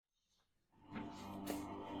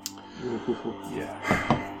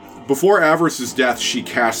Yeah. Before Avarice's death, she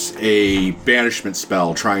casts a banishment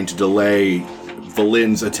spell trying to delay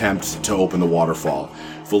Valin's attempt to open the waterfall.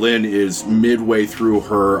 Valin is midway through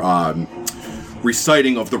her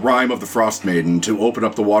reciting of the rhyme of the Frost Maiden to open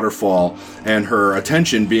up the waterfall, and her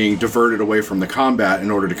attention being diverted away from the combat in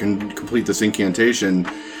order to complete this incantation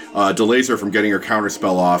delays her from getting her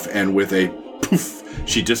counterspell off, and with a poof,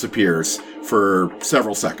 she disappears for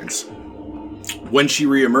several seconds. When she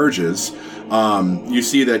reemerges, you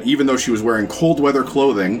see that even though she was wearing cold weather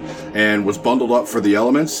clothing and was bundled up for the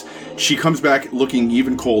elements, she comes back looking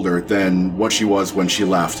even colder than what she was when she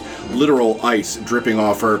left. Literal ice dripping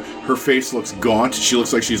off her. Her face looks gaunt. She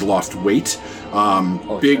looks like she's lost weight.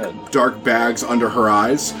 Big dark bags under her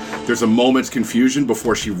eyes. There's a moment's confusion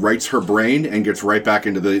before she rights her brain and gets right back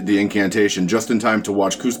into the incantation, just in time to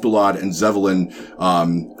watch Kuspilad and Zevelin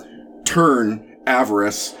turn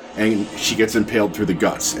Avarice, and she gets impaled through the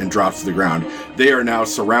guts and drops to the ground. They are now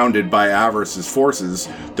surrounded by Avarice's forces,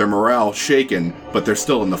 their morale shaken, but they're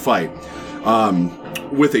still in the fight.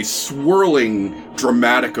 With a swirling,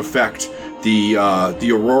 dramatic effect, the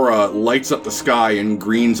aurora lights up the sky in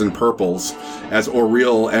greens and purples as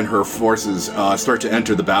Auriel and her forces start to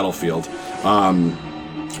enter the battlefield.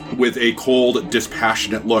 With a cold,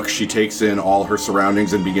 dispassionate look, she takes in all her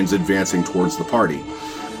surroundings and begins advancing towards the party.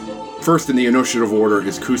 First in the initiative order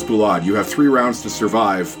is Kuspilad. You have 3 rounds to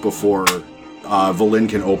survive before Valin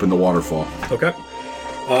can open the waterfall. Okay.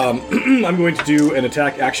 I'm going to do an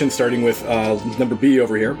attack action starting with number B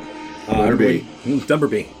over here. Number B. Number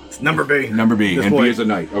B. It's number B. Number B. This And boy. B is a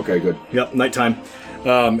knight. Okay, good. Yep, nighttime.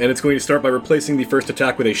 And it's going to start by replacing the first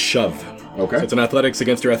attack with a shove. Okay. So it's an athletics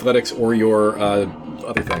against your athletics or your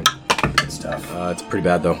other thing. Good stuff. It's pretty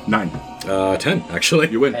bad, though. 9. 10, actually.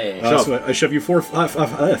 You win. Hey. Shove. So I shove you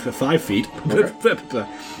 5 feet. Okay.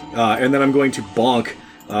 And then I'm going to bonk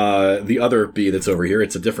the other bee that's over here.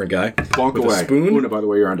 It's a different guy. Bonk with away. A spoon. Una, by the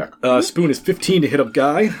way, you're on deck. Spoon is 15 to hit a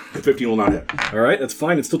guy. 15 will not hit. All right, that's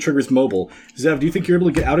fine. It still triggers mobile. Zev, do you think you're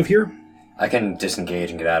able to get out of here? I can disengage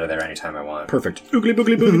and get out of there anytime I want. Perfect. Oogly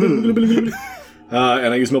boogly boogly boogly boogly boogly.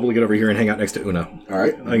 And I use mobile to get over here and hang out next to Una. All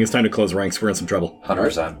right. I think it's time to close ranks. We're in some trouble.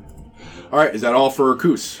 100%. All right, is that all for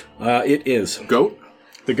Kus? It is. Goat?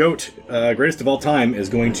 The goat, greatest of all time, is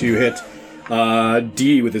going to hit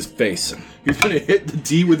D with his face. He's going to hit the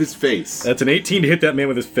D with his face. That's an 18 to hit that man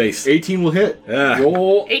with his face. 18 will hit.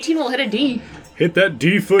 Roll. 18 will hit a D. Hit that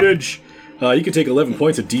D footage. You can take 11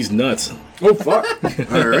 points of D's nuts. Oh, fuck.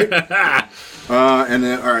 All right. And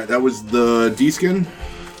then, all right, that was the D skin?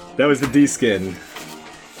 That was the D skin.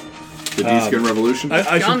 The D skin revolution? I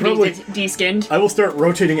should John probably... D-skinned. I will start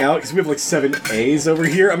rotating out because we have like 7 A's over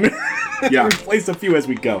here. I'm going to replace a few as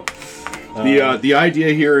we go. The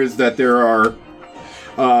idea here is that there are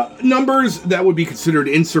numbers that would be considered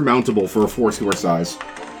insurmountable for a force your size.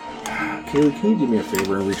 Kaylee, can you do me a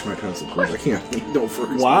favor and reach my pencil, please? I can't. No, for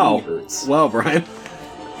his Wow. knee hurts. Wow, Brian.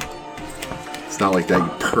 It's not like that, you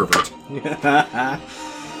pervert.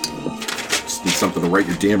 Just need something to write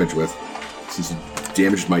your damage with, since you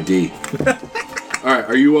damaged my D. Alright,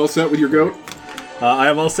 are you all set with your goat? I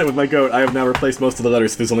am all set with my goat. I have now replaced most of the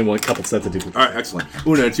letters, so there's only one couple sets to do. Alright, excellent.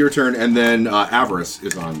 Una, it's your turn, and then Avarice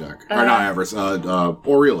is on deck. Or not Avarice,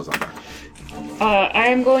 Auriel is on deck. I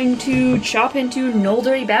am going to chop into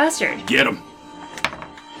Noldery Bastard. Get him!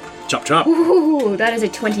 Chop, chop. Ooh, that is a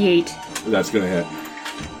 28. That's gonna hit.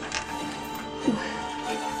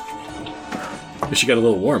 She got a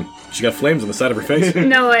little warm. She got flames on the side of her face.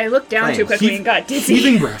 No, I looked down too quickly and got dizzy.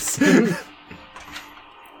 Heaving breaths.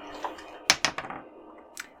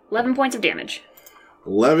 11 points of damage.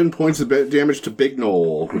 11 points of damage to Big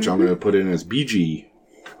Knoll, which I'm going to put in as BG.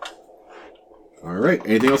 All right.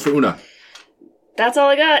 Anything else for Una? That's all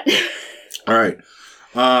I got. All right.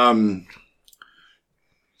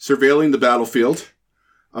 Surveilling the battlefield.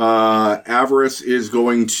 Avarice is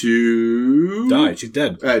going to... Die. She's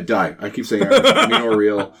dead. Die. I keep saying Avarice. I mean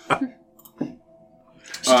Auriel.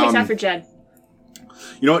 She takes after Jed.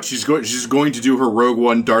 You know what? She's going to do her Rogue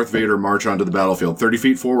One Darth Vader march onto the battlefield. 30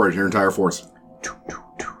 feet forward, her entire force.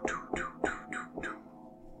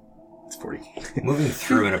 It's 40. Moving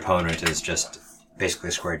through an opponent is just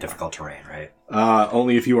basically square difficult terrain, right?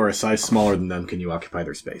 Only if you are a size smaller than them can you occupy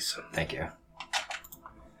their space. Thank you.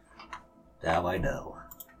 Now I know.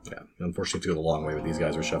 Yeah, unfortunately, to go the long way with these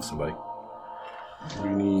guys or shove somebody. We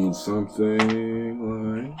need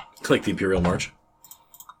something Like the Imperial March.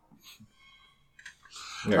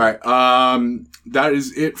 All right. That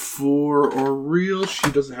is it for Auriel.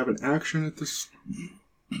 She doesn't have an action at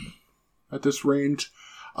this range.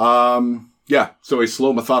 Yeah. So a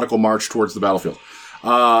slow, methodical march towards the battlefield.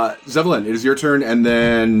 Zevelin, it is your turn, and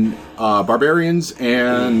then barbarians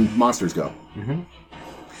and monsters go. Mm-hmm.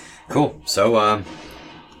 Cool. So,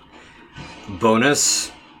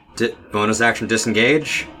 bonus action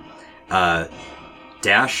disengage,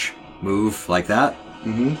 dash, move like that,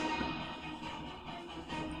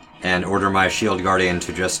 and order my shield guardian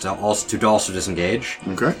to just also disengage.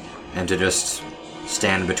 Okay. And to just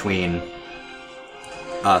stand between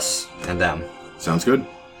us and them. Sounds good.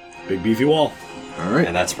 Big beefy wall. All right.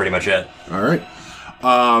 And that's pretty much it. All right.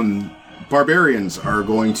 Barbarians are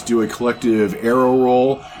going to do a collective arrow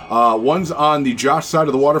roll. Ones on the Josh side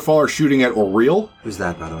of the waterfall are shooting at Oriel. Who's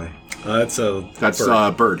that, by the way? That's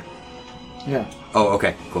Bird. Yeah. Oh,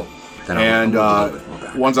 okay, cool. Then And I'll move a little bit more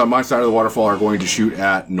back. ones on my side of the waterfall are going to shoot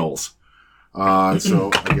at Knowles. So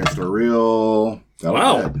against Oriel.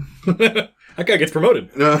 Wow. That guy gets promoted.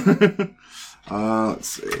 Let's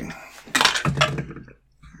see.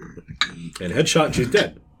 And headshot, and she's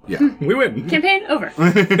dead. Yeah. We win. Campaign over.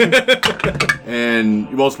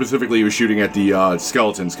 And, well, specifically, he was shooting at the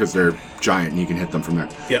skeletons because they're giant and you can hit them from there.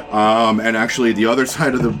 Yeah. And actually, the other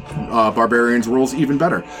side of the barbarians rolls even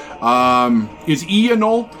better. Is E a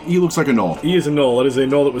null? E looks like a null. E is a null. It is a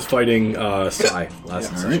null that was fighting Sai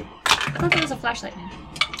last All right. I thought there was a flashlight man.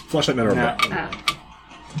 Flashlight men are Yeah. back.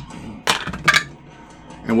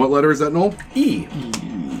 And what letter is that null? E.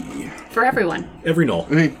 For everyone. Every null.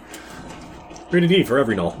 Hey, Rated E for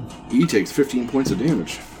every null. E takes 15 points of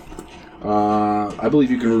damage. I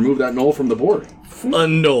believe you can remove that null from the board.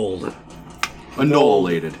 Annulled.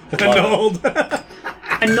 Annihilated. Annulled.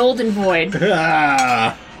 Annulled and void.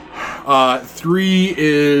 3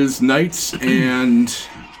 is knights and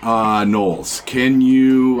gnolls. Can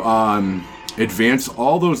you advance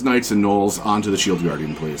all those knights and gnolls onto the shield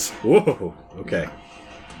guardian, please? Whoa. Okay.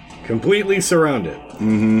 Completely surrounded.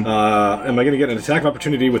 Mm-hmm. Am I going to get an attack of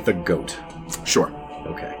opportunity with the goat? Sure.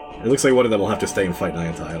 Okay. It looks like one of them will have to stay and fight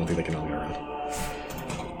Niantai. I don't think they can all go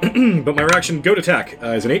around. But my reaction, goat attack,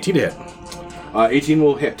 is an 18 to hit. 18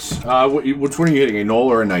 will hit. Which one are you hitting, a gnoll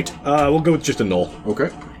or a knight? We'll go with just a null.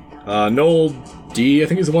 Okay. Null D, I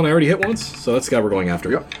think, is the one I already hit once, so that's the guy we're going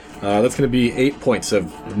after. Yep. That's going to be 8 points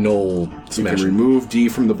of null You can smash. remove D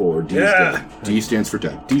from the board. D is Yeah. dead. D stands for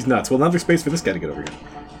dead. D's nuts. Well, now there's space for this guy to get over here.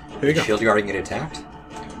 There you go. Shield guardian get attacked?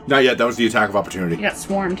 Not yet. That was the attack of opportunity You got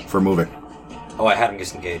swarmed. for moving. Oh, I had him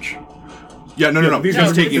disengage. Yeah, no. these He's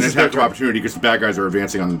guys- taking an this is attack of their turn. opportunity because the bad guys are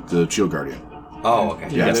advancing on the shield guardian. Oh, okay.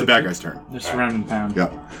 Yeah, it's the bad guy's turn. They're surround and pound. Yeah.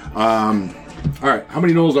 All right. How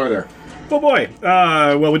many gnolls are there? Oh boy.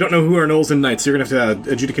 Well, we don't know who are gnolls and knights, so you're going to have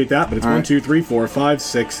to adjudicate that, but it's All 1, right. 2, 3, 4, 5,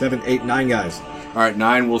 6, 7, 8, 9 guys. All right,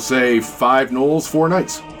 9. We'll say 5 gnolls, 4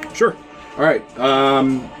 knights. Sure. All right.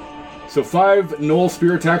 So 5 gnoll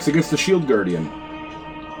spear attacks against the shield guardian.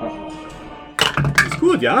 It's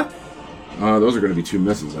good, yeah? Those are going to be 2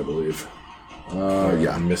 misses, I believe.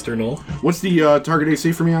 Yeah. Mr. Null. What's the target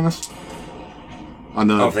AC for me on this? On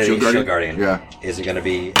the Oh, for the shield guardian? shield guardian. Yeah. Is it going to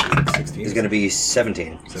be... 16. He's going to be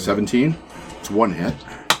 17. 17. It's 1 hit.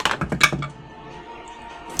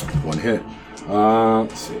 1 hit.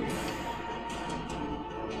 Let's see.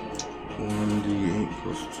 1d8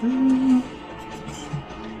 plus 2.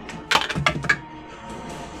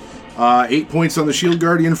 8 points on the shield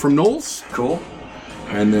guardian from Knowles. Cool.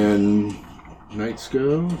 And then knights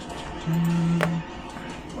go.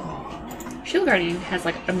 Shield Guardian has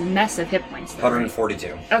like a mess of hit points. Though, right?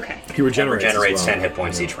 142. Okay. He regenerates. Regenerates as well. 10 hit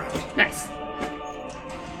points each round. Nice.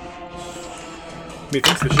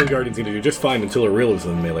 Methinks the shield guardian's going to do just fine until Ariel is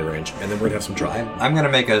in melee range, and then we're going to have some trouble. I'm going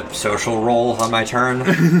to make a social roll on my turn.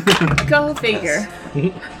 Go figure.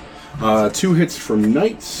 2 hits from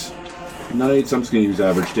knights. Knights, I'm just going to use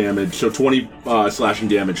average damage. So 20 slashing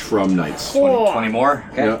damage from knights. 20 more?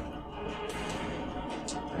 Okay. Yeah.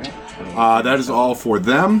 That is all for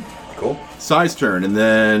them. Cool. Sai's turn, and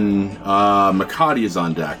then Makati is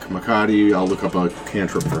on deck. Makati, I'll look up a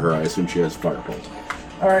cantrip for her. I assume she has Firebolt.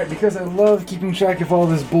 Alright, because I love keeping track of all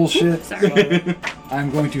this bullshit, Sorry. I'm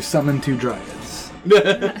going to summon 2 dryads.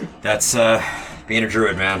 That's being a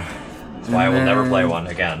druid, man. That's why I will never play one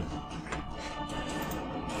again.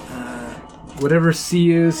 Whatever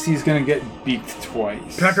C is, C's gonna get beaked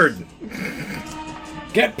twice. Packard!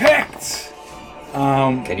 Get picked!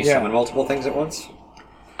 Can you summon multiple things at once?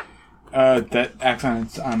 That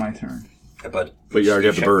acts on my turn. But But you already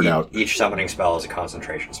have the bird out. Each summoning spell is a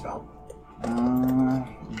concentration spell.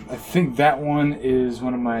 I think that one is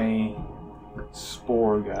one of my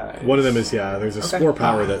spore guys. One of them is, there's a spore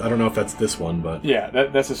power that, I don't know if that's this one, but... Yeah,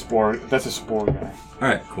 that's a spore guy.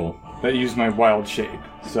 Alright, cool. That used my wild shape.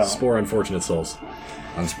 So Spore unfortunate souls.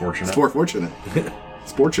 Unfortunate. It's more fortunate.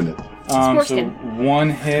 It's fortunate. So Sporskin. 1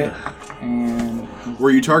 hit and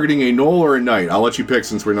Were you targeting a knoll or a knight? I'll let you pick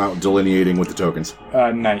since we're not delineating with the tokens.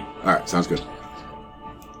 knight. All right, sounds good.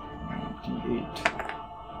 D8.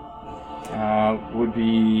 Would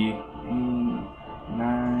be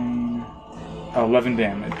 9, 11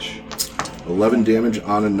 damage. 11 damage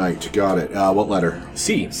on a knight. Got it. What letter?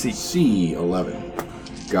 C. C. 11.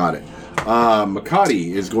 Got it.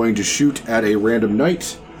 Makati is going to shoot at a random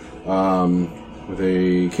knight with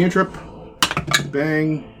a cantrip.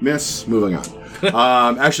 Bang. Miss. Moving on.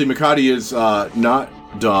 Actually, Makati is not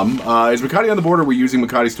dumb. Is Makati on the board, or are we using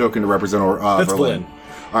Makati's token to represent That's Berlin? Flynn.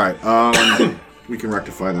 All right. We can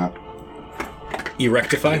rectify that.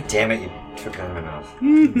 Erectify? Damn it, you took it out of my mouth.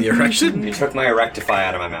 The erection? You took my erectify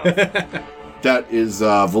out of my mouth. That is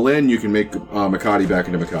Valin. You can make Makati back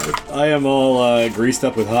into Makati. I am all greased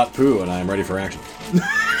up with hot poo, and I am ready for action.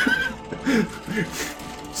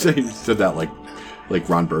 Said that like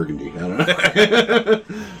Ron Burgundy. I don't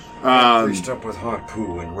know. Greased up with hot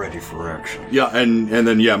poo and ready for action. Yeah, and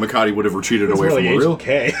then Makati would have retreated away from Oriel.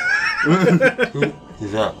 K.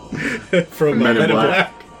 Who's that? From Men in Men in Black.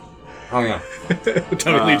 Black. Oh, yeah.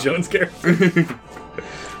 Tommy Lee Jones character.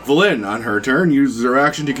 Valin, on her turn, uses her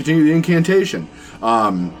action to continue the incantation.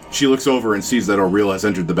 She looks over and sees that Oriel has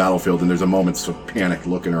entered the battlefield, and there's a moment's panicked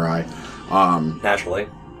look in her eye. Naturally.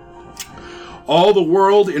 All the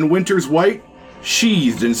world in winter's white,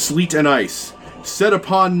 sheathed in sleet and ice. Set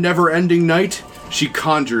upon never-ending night, she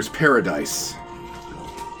conjures paradise.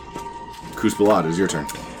 Kuspalad, is your turn.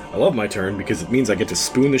 I love my turn because it means I get to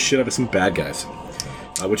spoon the shit out of some bad guys.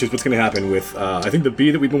 Which is what's going to happen with, I think the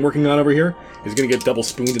bee that we've been working on over here is going to get double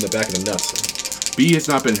spooned in the back of the nuts. B has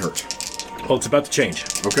not been hurt. Well, it's about to change.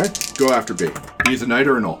 Okay, go after B. B is a knight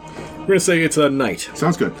or a null? We're going to say it's a knight.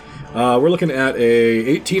 Sounds good. We're looking at a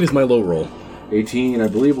 18 is my low roll. 18, I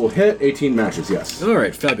believe, will hit. 18 matches, yes. All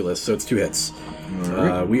right, fabulous. So it's 2 hits.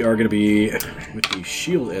 right. We are going to be with the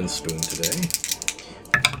shield and spoon today.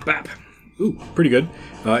 Bap. Ooh, pretty good.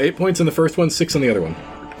 8 points on the first one, 6 on the other one.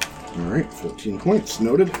 All right, 14 points.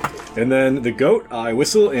 Noted. And then the goat, I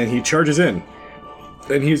whistle, and he charges in.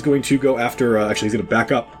 Then he's going to go after... actually, he's going to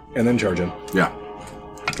back up and then charge in, Yeah.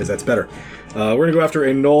 because that's better. We're going to go after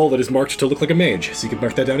a knoll that is marked to look like a mage. So you can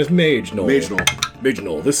mark that down as mage knoll. Mage knoll. Mage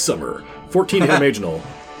knoll this summer. 14 hit a mage knoll.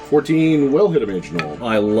 14 will hit a mage knoll.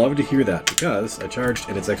 I love to hear that, because I charged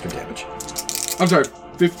and it's extra damage. I'm sorry,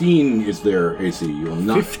 15 is their AC. You will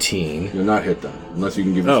not... 15. You'll not hit them, unless you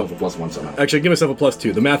can give yourself a +1 somehow. Actually, give myself a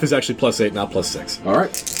 +2. The math is actually +8, not +6. All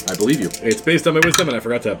right, I believe you. It's based on my wisdom, and I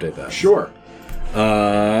forgot to update that. Sure.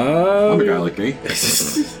 I'm a guy like me.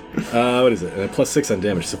 What is it? And a +6 on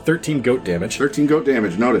damage, so 13 goat damage. 13 goat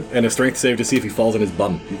damage, noted. And a strength save to see if he falls on his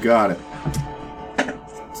bum. You got it.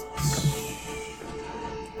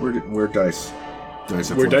 Where dice? Dice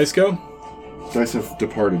have Where left. dice go? Dice have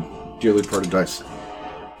departed. Dearly departed dice.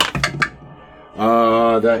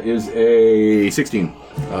 That is a 16.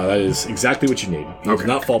 That is exactly what you need. He does Okay.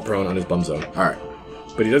 not fall prone on his bum zone. All right.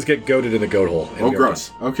 But he does get goated in the goat hole. Oh,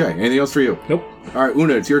 gross. Okay, anything else for you? Nope. All right,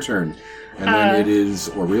 Una, it's your turn. And then it is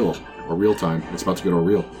Oriel. Oriel time. It's about to get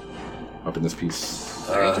Oriel up in this piece.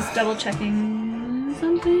 Sorry, just double checking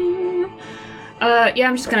something. Yeah,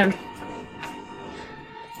 I'm just gonna.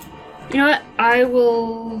 You know what? I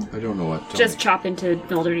will I don't know what. Tell just me. chop into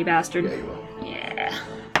Null Dirty Bastard. Yeah, you will. Yeah.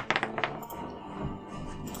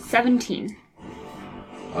 17.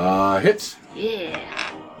 Hits. Yeah.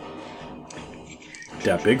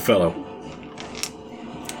 That big fellow.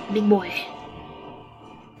 Big boy.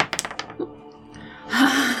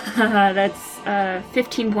 That's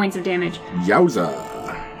 15 points of damage. Yowza.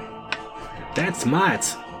 That's smart.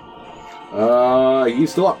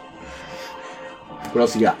 He's still up. What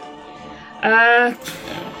else you got?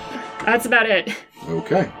 That's about it.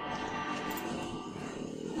 Okay.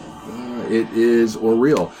 It is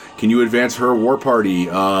Oriel. Can you advance her war party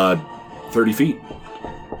 30 feet?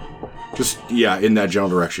 Just, yeah, in that general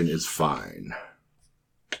direction is fine.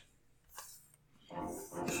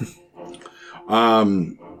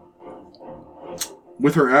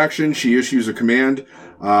 With her action, she issues a command,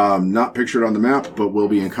 not pictured on the map, but will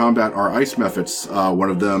be in combat. Our ice methods, one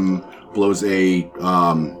of them blows a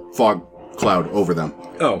fog cloud over them.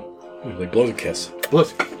 Oh. Like blows a kiss.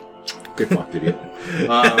 Blows. Get fucked, idiot.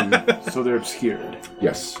 So they're obscured.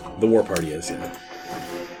 Yes. The war party is, yeah.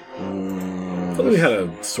 I thought we had a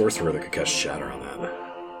sorcerer that could cast Shatter on that.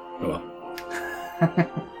 Oh well.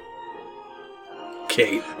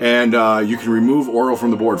 Kate. And you can remove Oriel from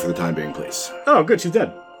the board for the time being, please. Oh, good, she's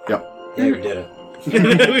dead. Yep. Yeah, we did it. We did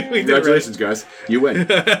it right. Congratulations, guys. You win.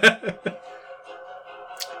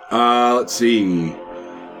 Let's see.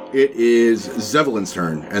 It is Zevelin's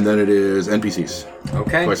turn, and then it is NPCs.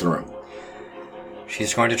 Okay. Twice in a row.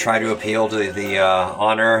 She's going to try to appeal to the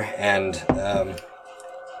honor and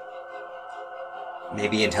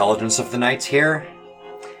maybe intelligence of the knights here,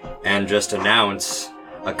 and just announce,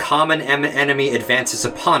 a common enemy advances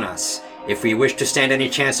upon us. If we wish to stand any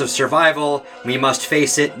chance of survival, we must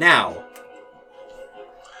face it now.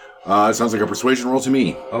 It sounds like a persuasion roll to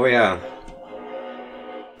me. Oh, yeah.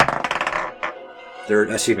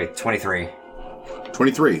 23.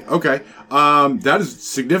 23. Okay. That is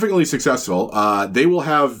significantly successful. They will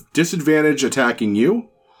have disadvantage attacking you,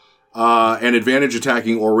 and advantage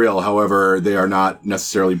attacking Oriel. However, they are not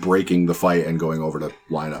necessarily breaking the fight and going over to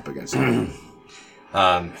line up against you.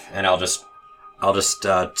 And I'll just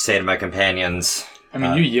say to my companions. I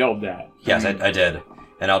mean, you yelled that. Yes, I did,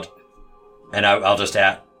 and I'll just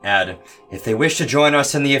add, if they wish to join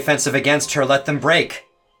us in the offensive against her, let them break.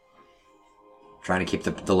 Trying to keep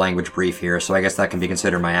the language brief here, so I guess that can be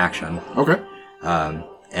considered my action. Okay.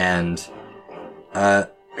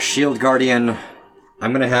 Shield Guardian,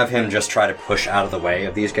 I'm gonna have him just try to push out of the way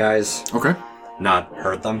of these guys. Okay. Not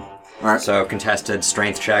hurt them. All right. So contested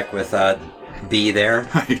strength check with B there.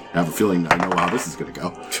 I have a feeling I know how this is going to go.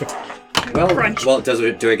 Crunch. Well,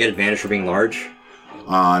 do I get advantage for being large?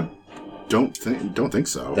 Don't think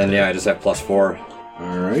so. Then yeah, I just have +4.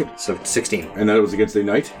 All right. So 16. And that was against a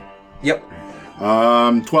knight? Yep.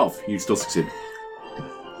 12. You still succeed.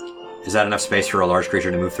 Is that enough space for a large creature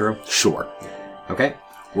to move through? Sure. Okay.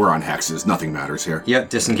 We're on hexes. Nothing matters here. Yep,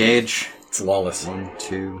 disengage. It's lawless. 1,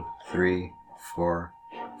 2, 3, 4,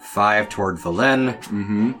 5 toward Valen.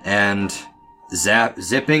 Mm-hmm. And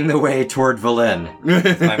zipping the way toward Valen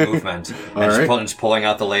with my movement. And just pulling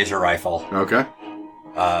out the laser rifle. Okay.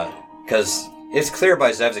 Because it's clear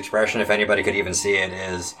by Zev's expression, if anybody could even see it,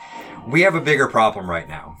 is we have a bigger problem right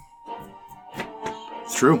now.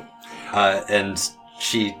 It's true. And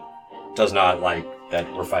she does not like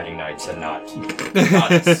that we're fighting knights and not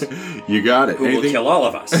us, You got it. who will kill all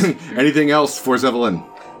of us. Anything else for Zevelin?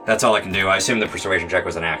 That's all I can do. I assume the persuasion check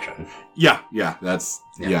was an action. Yeah.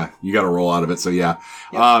 You got to roll out of it. So yeah.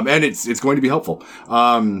 And it's going to be helpful.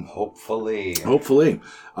 Hopefully.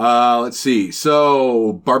 Let's see.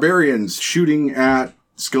 So barbarians shooting at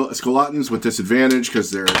skeletons with disadvantage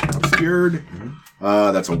because they're obscured.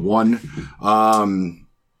 That's a 1.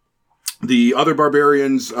 The other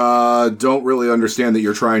barbarians don't really understand that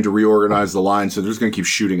you're trying to reorganize the line, so they're just going to keep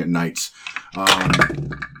shooting at knights.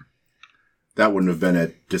 That wouldn't have been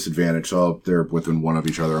at disadvantage, so they're within 1 of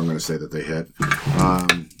each other. I'm going to say that they hit.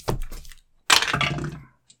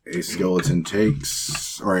 A skeleton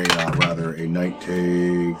takes, or a knight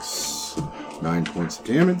takes 9 points of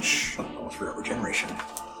damage. Almost for regeneration.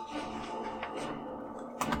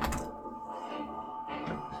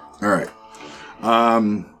 All right.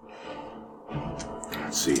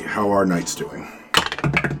 Let's see. How are knights doing?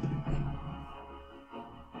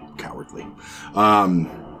 Cowardly.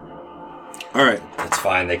 All right. It's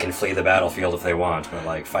fine. They can flee the battlefield if they want, but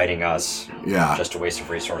like fighting us, Yeah. just a waste of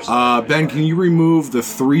resources. Ben, can you remove the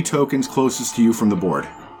 3 tokens closest to you from the board?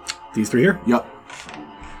 These 3 here? Yep.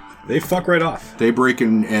 They fuck right off. They break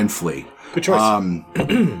and flee. Good choice.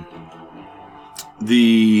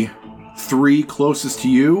 The 3 closest to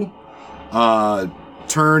you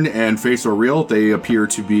turn and face Oriel. They appear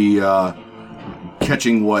to be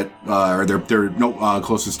catching what, or they're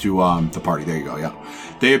closest to the party. There you go. Yeah,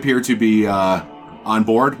 they appear to be on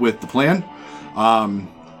board with the plan.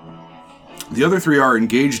 The other 3 are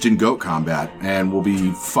engaged in goat combat and will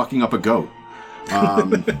be fucking up a goat.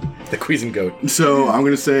 The Quizen goat. So I'm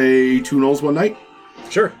going to say 2 gnolls, 1 knight.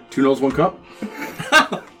 Sure. 2 gnolls, 1 cup.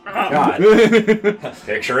 God.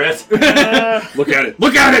 Picture it. Look at it.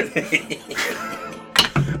 Look at it.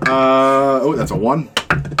 That's a 1.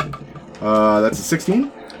 That's a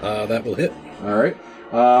 16. That will hit. All right.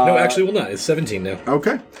 No, actually will not. It's 17 now.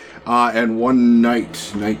 Okay. And 1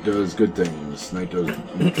 knight. Knight does good things. Knight does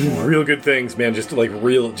Real good things, man. Just to let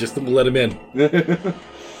him in.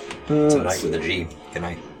 It's a knight with a G. Good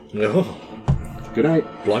night. Oh, good night.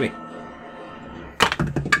 blimey.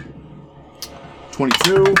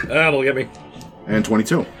 22 That'll get me. and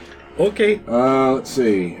 22. Okay. Let's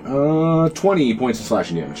see. 20 points of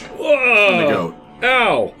slashing damage. Whoa! The goat.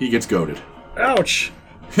 Ow! He gets goaded. Ouch!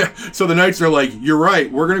 So the knights are like, "You're right.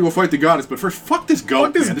 We're gonna go fight the goddess, but first, fuck this goat.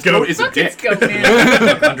 Fuck this man. This goat. goat is a Fuck this dick." goat,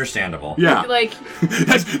 man. Understandable. Yeah. Like,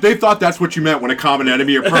 They thought that's what you meant when a common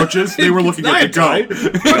enemy approaches. They were looking at the goat.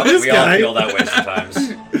 We all feel that way sometimes.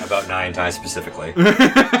 About 9 times specifically.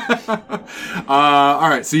 All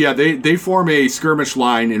right, so yeah, they form a skirmish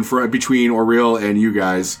line in front between Oriel and you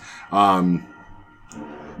guys.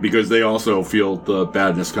 because they also feel the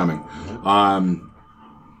badness coming.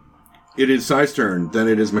 It is Sai's turn, then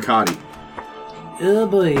it is Makati. Oh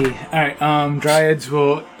boy. Alright, Dryads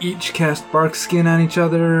will each cast Bark Skin on each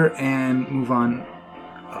other and move on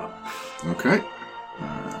up. Okay.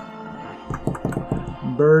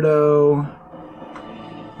 Birdo,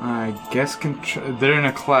 I guess they're in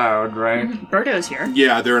a cloud, right? Birdo's here.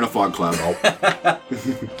 Yeah, they're in a fog cloud.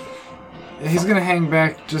 He's gonna hang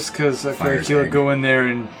back just because I feel like Fire's he'll hanging. go in there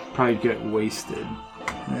and probably get wasted.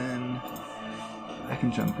 And I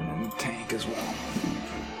can jump in and tank as well.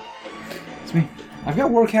 It's me. I've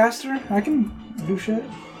got Warcaster. I can do shit.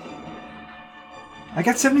 I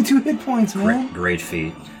got 72 hit points, man. Great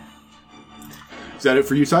feat. Is that it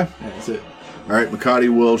for you, Sai? That's it. All right, Makati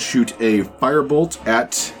will shoot a firebolt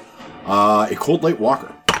at a Cold Light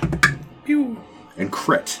Walker. Pew. And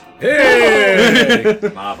crit. Hey!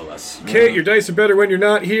 Marvelous. Kate, your dice are better when you're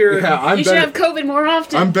not here. Yeah, I'm You should have COVID more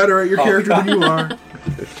often. I'm better at your character than you are.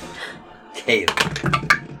 Kate.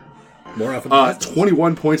 More often than not.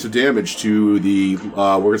 21 points of damage to the,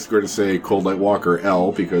 we're just going to say Cold Light Walker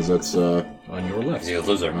L, because that's, On your left. He's a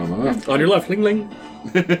loser. On your left, ling ling.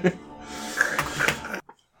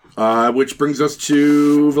 which brings us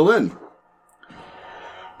to Valin.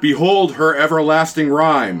 Behold her everlasting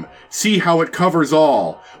rhyme. See how it covers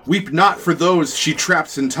all. Weep not for those she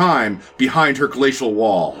traps in time behind her glacial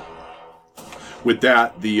wall. With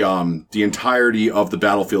that, the entirety of the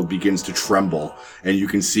battlefield begins to tremble, and you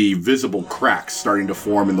can see visible cracks starting to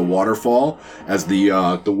form in the waterfall as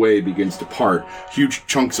the way begins to part. Huge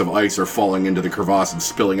chunks of ice are falling into the crevasse and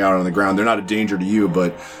spilling out on the ground. They're not a danger to you,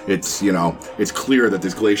 but it's clear that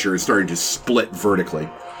this glacier is starting to split vertically.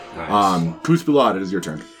 Nice. Puspilad, it is your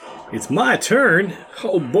turn. It's my turn.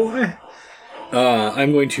 Oh boy.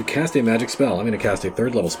 I'm going to cast a magic spell. I'm going to cast a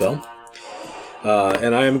 3rd level spell.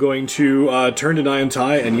 And I am going to turn to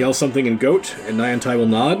Nyantai and yell something in goat, and Nyantai will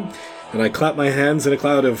nod. And I clap my hands, and a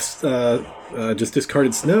cloud of just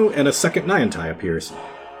discarded snow, and a second Nyantai appears.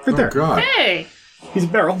 Right there. Oh, God. Hey! He's a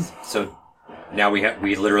barrel. So now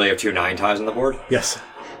we literally have 2 9 ties on the board. Yes.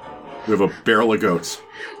 We have a barrel of goats.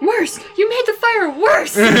 Worse! You made the fire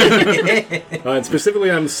worse! And specifically,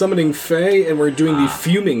 I'm summoning Fae, and we're doing the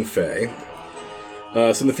Fuming Fae.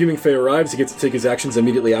 So when the Fuming Fae arrives, he gets to take his actions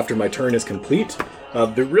immediately after my turn is complete.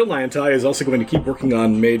 The real Nyantai is also going to keep working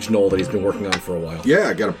on Mage Knoll that he's been working on for a while. Yeah,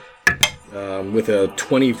 I got him. With a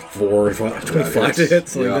 25 to hit,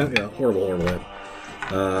 something like that. Yeah, horrible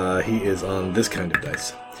hit. He is on this kind of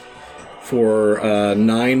dice. For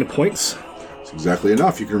 9 points. That's exactly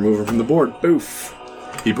enough. You can remove him from the board. Boof.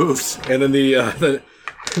 He boofs. And then the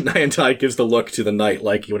Nyantai gives the look to the knight,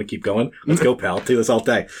 like, you want to keep going? Let's go, pal. Do this all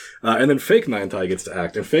day. And then fake Nyantai gets to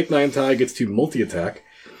act. And fake Nyantai gets to multi-attack.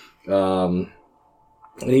 And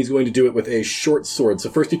he's going to do it with a short sword. So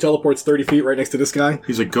first he teleports 30 feet right next to this guy.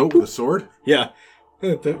 He's a goat with a sword? Yeah.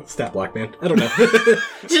 Stat block, man. I don't know.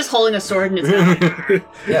 He's just holding a sword in his mouth.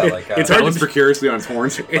 Yeah, like It's hard to Balanced precariously on its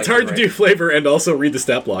horns. It's hard to do flavor and also read the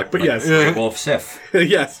stat block, but yes. Wolf Sif.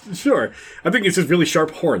 Yes, sure. I think it's just really sharp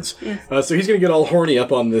horns. So he's going to get all horny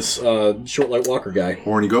up on this short light walker guy.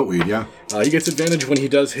 Horny goatweed, yeah. He gets advantage when he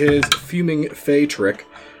does his Fuming Fae trick,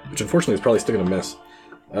 which unfortunately is probably still going to miss.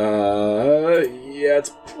 Yeah,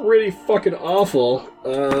 it's pretty fucking awful.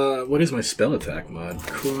 What is my spell attack mod?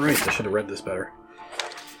 Christ, I should have read this better.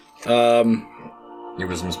 Your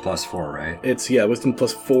wisdom's +4, right? It's, wisdom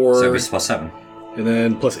 +4. So it's +7. And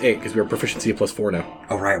then +8, because we have proficiency of +4 now.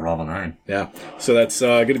 Oh, right, we're level 9. Yeah. So that's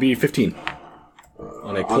going to be 15.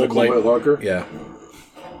 On a cold light walker? Yeah.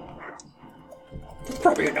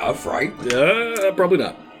 Probably enough, right? Probably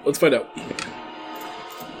not. Let's find out.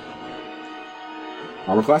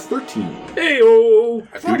 Armor class 13. Heyo!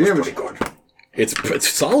 2 damage. It's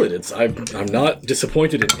solid. I'm not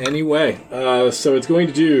disappointed in any way. So it's going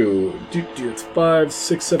to do it's 5,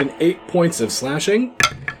 6, 7, 8 points of slashing,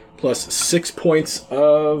 plus 6 points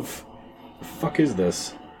of the fuck is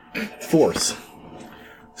this? Force.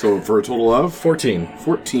 So for a total of 14.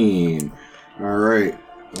 14. All right.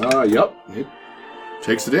 Yep. It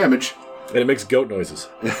takes the damage. And it makes goat noises.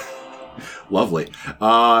 Lovely.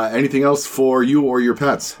 Anything else for you or your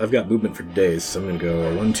pets? I've got movement for days, so I'm going to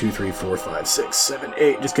go 1, 2, 3, 4, 5, 6, 7,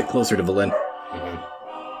 8. Just get closer to Valin.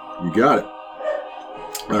 You got it.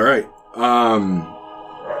 All right.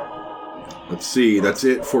 Let's see. That's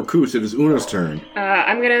it for Koos. It is Una's turn.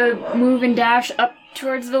 I'm gonna move and dash up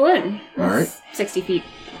towards Valin. All right. 60 feet,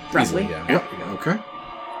 roughly. Easily, yeah. Yep. Okay.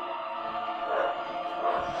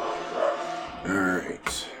 All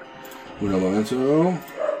right. Una Memento.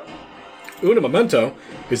 Una Memento?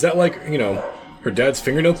 Is that like, her dad's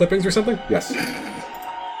fingernail clippings or something? Yes.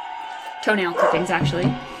 Toenail clippings,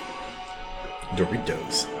 actually.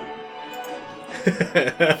 Doritos.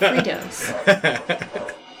 Fritos.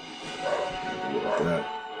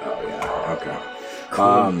 Oh, yeah. Okay.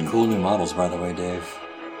 Cool new models, by the way, Dave.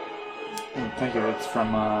 Oh, thank you. It's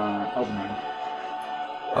from Elden Ring.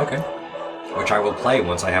 Okay. Which I will play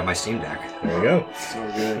once I have my Steam Deck. There you go. So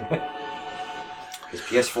good. His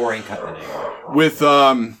PS4 ain't cutting it anymore.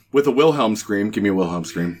 With a Wilhelm scream. Give me a Wilhelm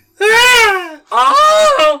scream.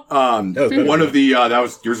 One of the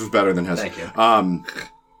yours was better than his. Thank you.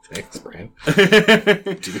 Thanks, Brian.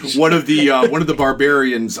 one of the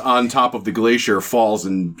barbarians on top of the glacier falls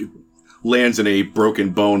and lands in a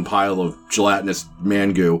broken bone pile of gelatinous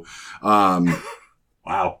man goo.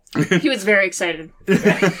 Wow. He was very excited. and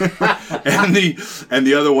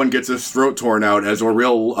the other one gets his throat torn out as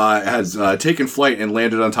Auril has taken flight and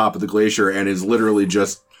landed on top of the glacier and is literally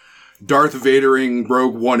just Darth Vadering,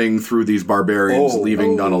 Rogue One-ing through these barbarians,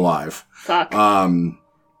 leaving none alive. Fuck. And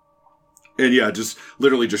yeah, just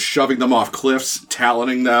literally just shoving them off cliffs,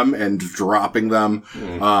 taloning them, and dropping them.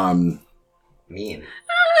 Mean.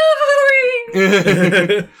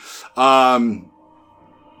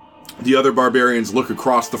 The other barbarians look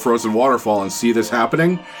across the frozen waterfall and see this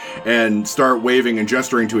happening, and start waving and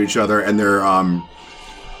gesturing to each other, and they're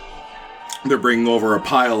bringing over a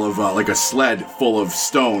pile of like a sled full of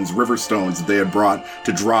stones, river stones that they had brought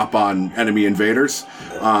to drop on enemy invaders.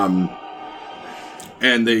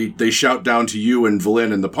 And they shout down to you and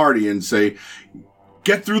Valin and the party and say,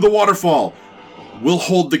 "Get through the waterfall. We'll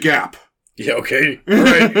hold the gap." Yeah, okay. All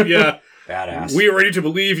right, yeah. Badass. We are ready to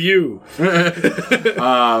believe you.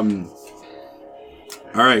 All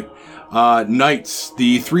right. Knights.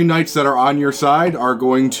 The 3 knights that are on your side are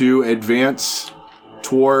going to advance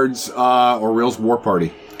towards Auril's war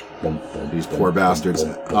party. These poor bastards.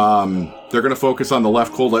 They're going to focus on the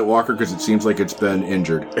left Cold Light Walker because it seems like it's been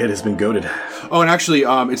injured. It has been goaded. Oh, and actually,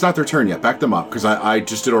 it's not their turn yet. Back them up because I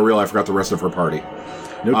just did Auril. I forgot the rest of her party.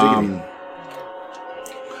 No diggity.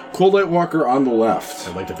 Cold Light Walker on the left.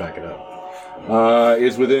 I'd like to back it up.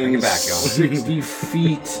 Is within back, 60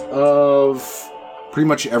 feet of pretty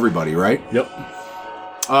much everybody, right? Yep.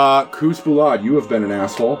 Kuz Bulad, you have been an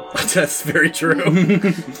asshole. That's very true.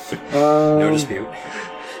 No dispute.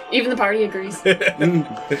 Even the party agrees.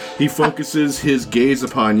 He focuses his gaze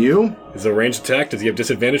upon you. Is a ranged attack? Does he have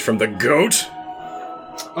disadvantage from the goat?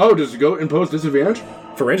 Oh, does the goat impose disadvantage?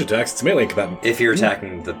 For range attacks, it's melee combatant. If you're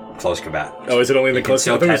attacking the close combat. Oh, is it only the You can close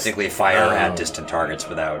still combat? technically fire at distant targets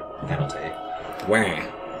without penalty. Wah.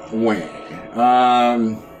 Wang.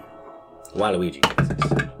 Waluigi.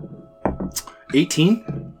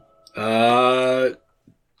 18?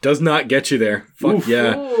 Does not get you there. Fuck Oof.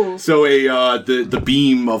 yeah. Ooh. So the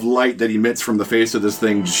beam of light that emits from the face of this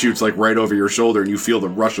thing shoots like right over your shoulder, and you feel the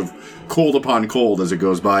rush of cold upon cold as it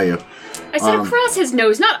goes by you. I said across his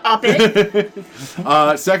nose, not up it.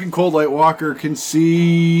 Second Cold Light Walker can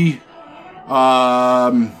see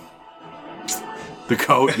the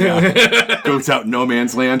goat. Yeah. Goat's out in no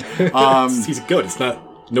man's land. He's a goat. It's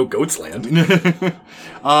not no goat's land.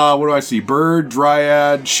 What do I see? Bird,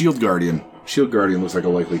 Dryad, Shield Guardian. Shield Guardian looks like a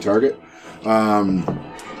likely target.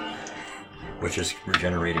 Which is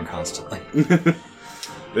regenerating constantly.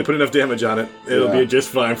 They put enough damage on it. It'll be just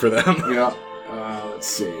fine for them. Yeah. Let's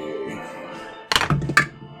see.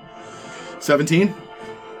 17?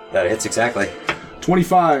 That hits exactly.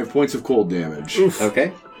 25 points of cold damage. Oof.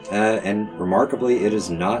 Okay. And remarkably, it is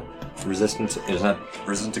not resistant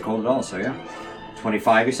to cold at all, so yeah.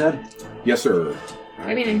 25, you said? Yes, sir.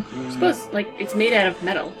 I mean, I suppose, like, it's made out of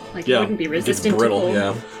metal. Like, Yeah. it wouldn't be It's resistant brittle, to cold.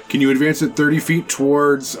 yeah. Can you advance it 30 feet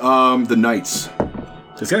towards the knights?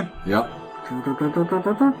 This guy? Yep.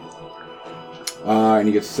 And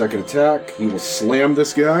he gets a second attack. He will slam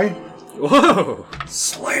this guy. Whoa!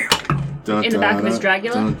 Slam! Dun, In the back of his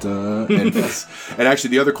Dragula? dun, dun. And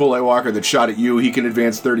actually, the other Cold Light Walker that shot at you, he can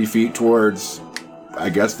advance 30 feet towards, I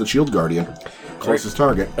guess, the Shield Guardian. Closest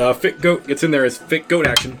target. Fit Goat gets in there as Fit Goat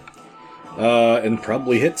action. And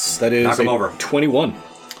probably hits. That is Knock him over. 21.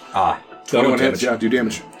 Ah. 21 damage. hits, yeah, do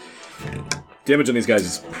damage. Damage on these guys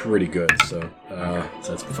is pretty good, so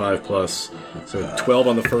that's 5 plus. So 12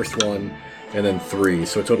 on the first one, and then 3.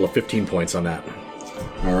 So a total of 15 points on that.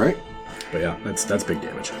 All right. But yeah, that's big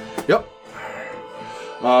damage. Yep.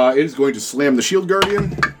 It is going to slam the Shield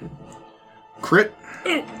Guardian. Crit.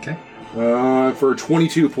 Okay. For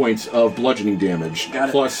 22 points of bludgeoning damage. Got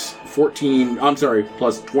it. Plus 14, I'm sorry,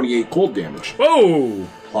 plus 28 cold damage. Whoa!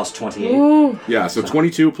 Plus 28. Ooh. Yeah, so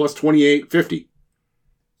 22 plus 28, 50.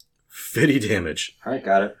 50 damage. Alright,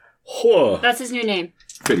 got it. Whoa. That's his new name.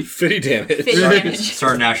 50. 50 damage. 50 damage.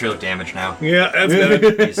 Starting actual damage now. Yeah, that's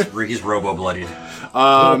good. He's robo-bloodied.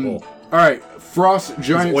 All right, frost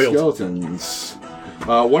giant oiled. skeletons.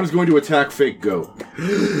 One is going to attack fake goat.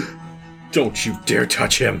 Don't you dare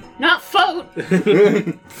touch him. Not Foat!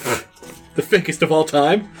 The fakest of all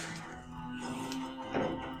time.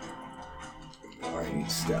 I need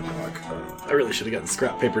stat block. I really should have gotten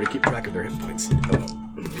scrap paper to keep track of their hit points. Do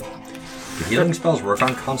healing spells work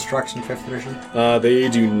on constructs in 5th edition? They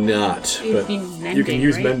do not. You'd But be you mending, can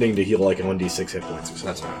use right? mending to heal like a 1d6 hit points or something.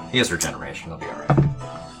 That's fine. He has regeneration. He'll be alright.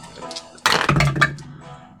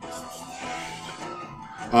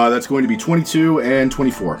 That's going to be 22 and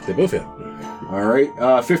 24. They both hit. All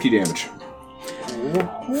right, 50 damage.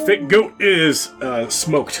 Fake goat is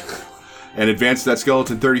smoked. And advance that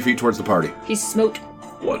skeleton 30 feet towards the party. He's smote.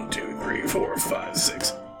 1, 2, 3, 4, 5,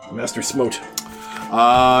 6. Master smote.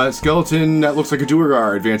 Skeleton that looks like a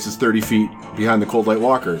Duergar advances 30 feet behind the Cold Light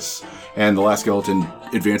Walkers. And the last skeleton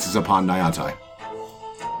advances upon Nyantai.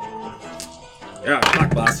 Yeah,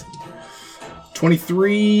 knock class.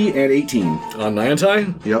 23 and 18. On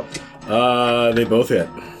Nyantai? Yep. They both hit.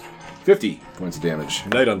 50 points of damage.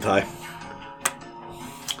 Night on tie.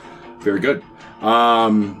 Very good.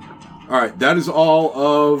 Alright, that is all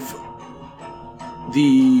of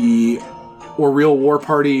the Oriel War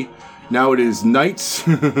Party. Now it is Knights.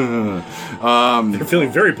 They're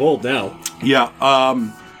feeling very bold now. Yeah,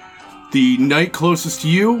 the Knight closest to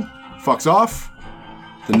you fucks off.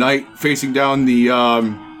 The Knight facing down the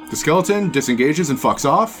skeleton disengages and fucks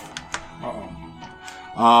off.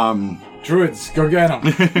 Druids, go get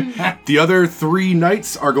them. The other 3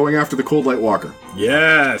 Knights are going after the Cold Light Walker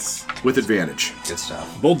Yes! with advantage. Good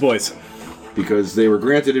stuff. Bold boys. Because they were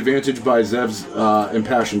granted advantage by Zev's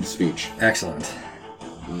impassioned speech. Excellent.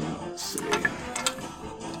 Let's see.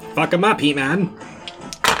 Fuck him up, He-Man.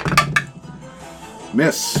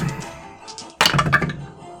 Miss.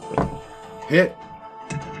 Hit.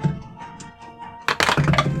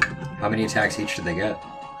 How many attacks each did they get?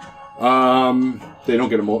 They don't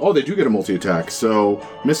get a multi. Oh, they do get a multi-attack. So,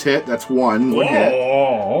 miss hit, that's one. One hit.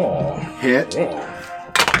 Oh. Hit.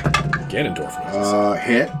 Ganondorf noises.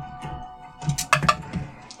 Hit.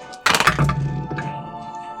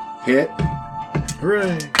 Hit.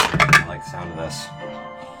 Hooray. I like the sound of this.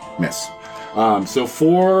 Miss. So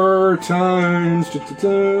 4 times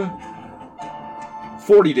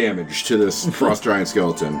 40 damage to this frost giant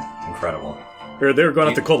skeleton. Incredible. They're going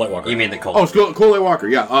after Cold Light Walker. You mean the cold? Oh, it's Cold Light Walker.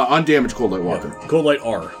 Yeah, undamaged Cold Light Walker. Cold Light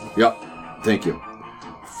R. Yep. Thank you.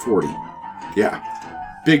 40. Yeah.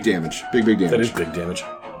 Big damage. Big damage. That is big damage.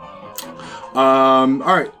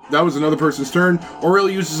 Alright. That was another person's turn.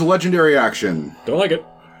 Aurel uses a legendary action. Don't like it.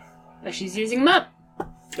 But she's using them up.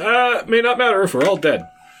 May not matter if we're all dead.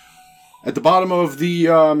 At the bottom of the,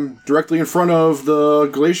 directly in front of the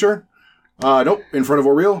glacier. Nope. In front of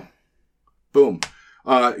Aurel. Boom.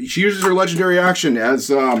 She uses her legendary action as,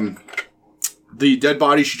 the dead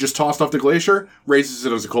body she just tossed off the glacier, raises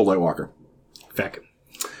it as a Cold Light Walker. Feck.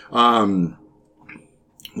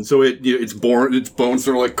 So its bones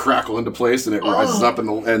sort of like crackle into place, and it rises up,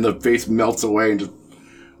 and the face melts away, and just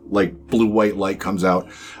like blue-white light comes out.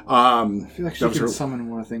 I feel like she That was can her- summon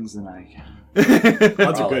more things than I can.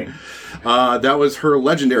 Odds are good. That was her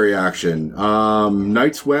legendary action.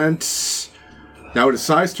 Knights went. Now it is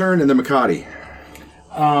Sai's turn, and then Makati.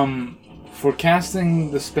 For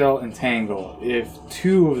casting the spell Entangle, if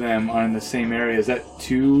 2 of them are in the same area, is that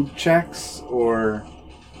 2 checks, or...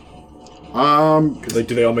 Do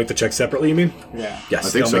they all make the check separately, you mean? Yeah. Yes, I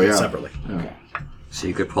think they'll so, make yeah. it separately. So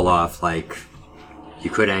you could pull off, like... You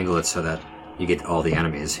could angle it so that you get all the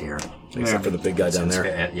enemies here. Except for the big guy down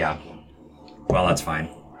there. Yeah. Well, that's fine.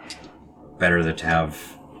 Better to have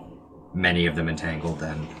many of them entangled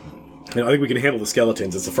than... I think we can handle the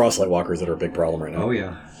skeletons. It's the Frostlight Walkers that are a big problem right now. Oh,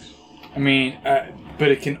 yeah. I mean, but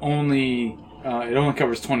it can only... it only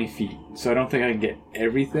covers 20 feet, so I don't think I can get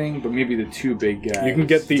everything, but maybe the 2 big guys. You can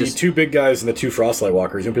get the Just- 2 big guys and the 2 Frostlight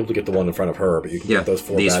Walkers. You won't be able to get the one in front of her, but you can Yeah, get those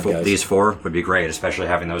 4 these bad guys. These 4 would be great, especially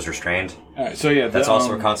having those restrained. So yeah, That's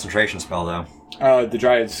also a concentration spell, though. the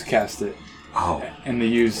Dryads cast it, Oh. and they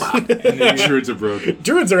use... Druids are broken.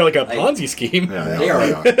 Druids are like a Ponzi scheme. They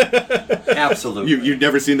are. Absolutely. You've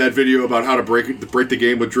never seen that video about how to break the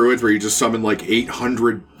game with druids, where you just summon like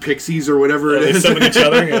 800 pixies or whatever it They is. summon each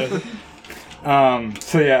other. Yeah.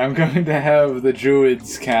 So yeah, I'm going to have the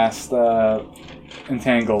Druids cast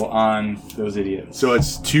Entangle on those idiots. So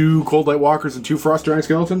it's 2 Cold Light Walkers and 2 Frost Giant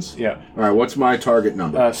Skeletons? Yeah. Alright, what's my target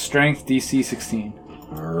number? Strength DC 16.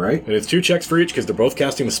 Alright. And it's 2 checks for each because they're both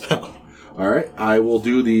casting the spell. Alright, I will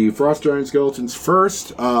do the Frost Giant Skeletons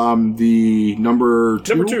first. The number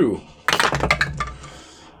 2. Number 2.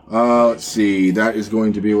 Let's see. That is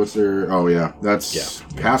going to be, what's their... Oh, yeah. That's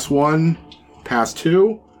pass 1, pass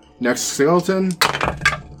 2, Next skeleton.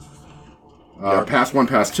 Pass 1,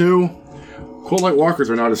 pass 2. Cold Light Walkers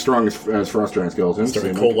are not as strong as Frost Giant skeletons. Start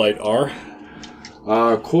with Cold Light R.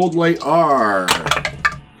 Cold Light R.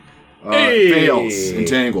 Hey! Fails.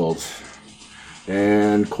 Entangled.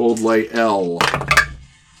 And Cold Light L.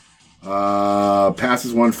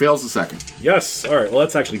 Passes 1, fails the second. Yes. All right. Well,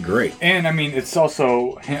 that's actually great. And, I mean, it's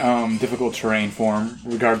also difficult terrain form,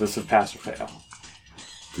 regardless of pass or fail.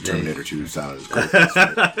 The Terminator 2 sounded great.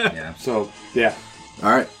 Yeah. So, yeah.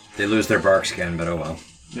 All right. They lose their bark skin, but oh well.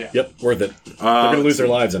 Yeah. Yep. Worth it. They're going to lose their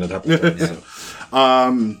lives in it.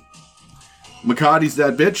 Makati's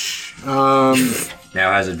that bitch.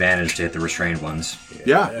 Now has advantage to hit the restrained ones.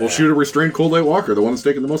 Yeah, we'll shoot a restrained Cold Light Walker, the one that's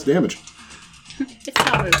taking the most damage. It's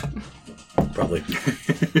Pavu. Probably.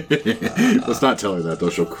 Let's not tell her that, though.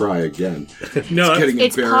 She'll cry again. No, Getting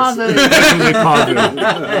It's embarrassed. Pavu.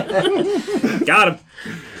 got him.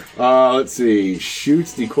 Let's see.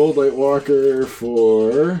 Shoots the Cold Light Walker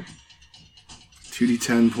for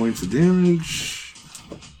 2d10 points of damage.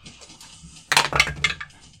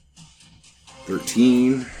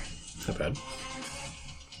 13. Not bad.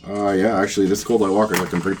 Yeah, actually, this Cold Light Walker is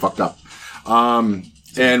looking pretty fucked up.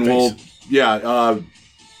 And we'll,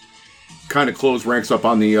 kind of close ranks up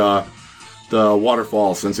on the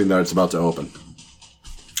waterfall, sensing that it's about to open.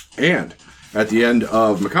 And at the end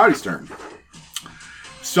of Makati's turn,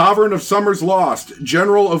 Sovereign of Summer's Lost,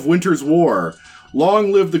 General of Winter's War,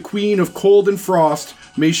 long live the Queen of Cold and Frost,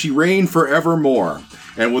 may she reign forevermore.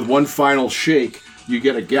 And with one final shake, you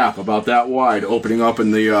get a gap about that wide opening up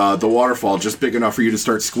in the waterfall, just big enough for you to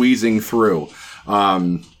start squeezing through.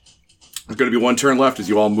 There's going to be one turn left as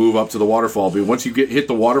you all move up to the waterfall. But once you hit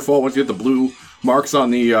the waterfall, once you hit the blue marks on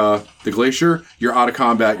the glacier, you're out of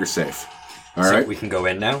combat. You're safe. All right, We can go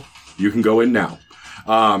in now? you can go in now.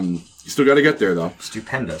 You still got to get there though.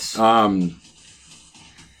 Stupendous.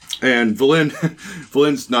 And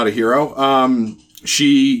Valin's not a hero.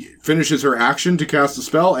 She finishes her action to cast a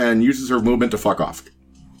spell and uses her movement to fuck off.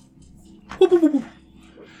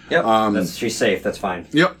 Yep, she's safe. That's fine.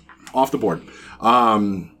 Yep, off the board.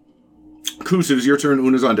 Koos, it is your turn.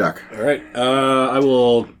 Una's on deck. All right. I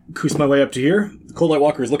will coast my way up to here. The Cold Light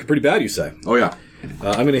Walker is looking pretty bad, you say. Oh, yeah.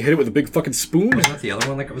 I'm going to hit it with a big fucking spoon. Wasn't that the other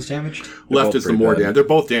one that was damaged? Left both is the pretty more bad. damage. They're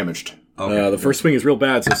both damaged. Okay. The first swing is real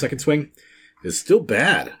bad, so the second swing is still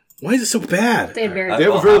bad. Why is it so bad? They had very They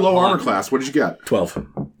have a very low hold on. armor class. What did you get? 12.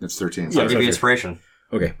 That's 13. I'll So give you inspiration.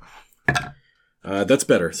 Okay. That's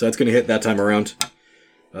better. So that's going to hit that time around.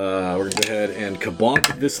 We're going to go ahead and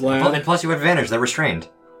kabonk this Well, lad. and plus you have advantage. They're restrained.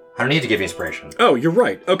 I don't need to give you inspiration. Oh, you're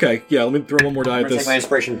right. Okay. Yeah, let me throw one more die I'm at going to this. take my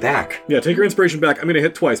inspiration back. Yeah, take your inspiration back. I'm going to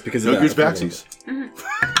hit twice because of no that. goose backsies.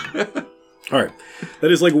 All right.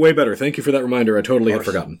 That is like way better. Thank you for that reminder. I totally had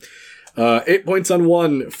forgotten. 8 points on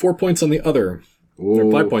one, 4 points on the other.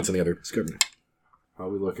 Or 5 points on the other. Excuse me. How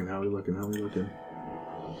we looking?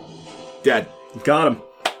 Dead. Got him.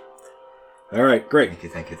 All right, great.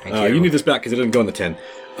 Thank you. You need this back because it didn't go in the 10.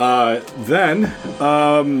 Then,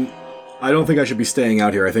 I don't think I should be staying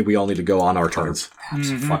out here. I think we all need to go on our turns.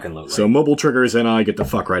 Fucking So mobile triggers and I get the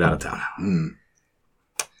fuck right out of town.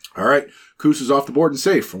 All right. Koos is off the board and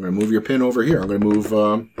safe. I'm going to move your pin over here. I'm going to move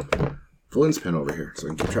Valin's pin over here so I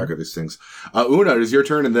can keep track of these things. Una, it is your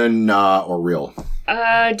turn, and then Oriel.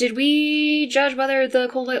 Did we judge whether the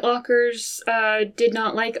Cold Light Lockers did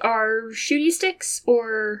not like our shooty sticks,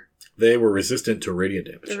 or They were resistant to radiant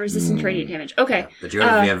the damage. resistant to radiant damage? Okay. But you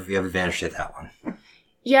have advantage to hit that one.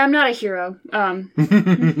 Yeah, I'm not a hero. Well,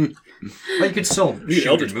 you could still You shoot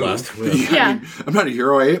Eldritch and move. Blast. Yeah. I'm not a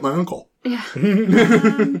hero. I ate my uncle. Yeah.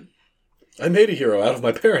 I made a hero out of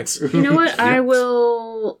my parents. You know what? I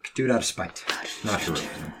will. Do it out of spite. Not heroic.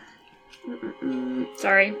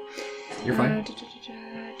 Sorry. You're fine.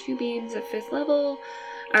 2 beams at 5th level.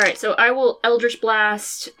 Alright, so I will Eldritch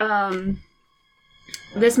Blast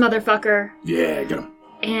this motherfucker. Yeah, get him.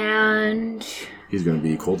 And He's going to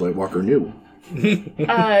be Cold Light Walker new.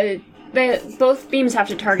 both beams have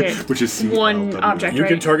to target Which is one CLW. object, You right?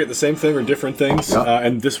 can target the same thing or different things. Yep.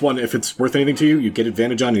 And this one, if it's worth anything to you, you get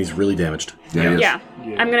advantage on, and he's really damaged. Yeah. Yeah.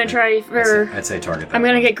 I'm gonna try for. I'd say target that. I'm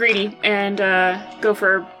gonna one. get greedy and go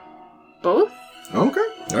for both. Okay.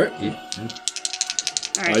 All right.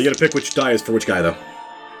 Alright. You got to pick which die is for which guy, though.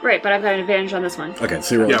 Right, but I've got an advantage on this one. Okay,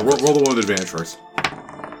 so you roll. Yeah, roll the one with advantage first.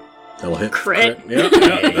 That'll hit. Crit. Yeah.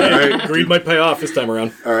 Alright. Greed might pay off this time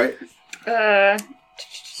around. All right.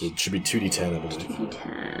 So it should be 2d10, I believe.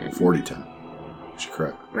 10. 40-10. Should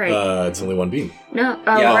correct. Right. It's only one beam. No.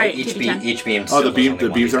 Oh, Yeah, right. each 2d10. beam. Oh, still the is beam. only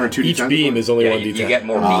The beams one aren't 2d10. Each beam is only Yeah, 1d10. you get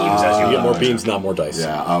more beams as you You go. get more beams, not more dice.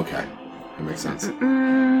 Yeah. Okay. That makes sense.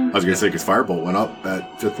 I was going to say, because Firebolt went up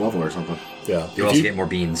at 5th level or something. Yeah. You also get more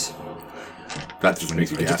beans. That just makes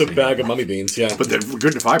you Just gassy. a bag of mummy beans, yeah. But they're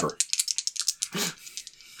good to fiber.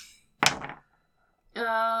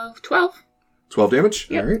 12. 12 damage?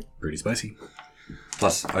 Yep. All right. Pretty spicy.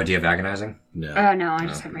 Plus, do you have agonizing? No. No, I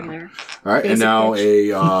just had regular. All right, and Basic now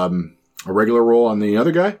a regular roll on the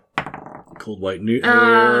other guy. Cold white new. Shit.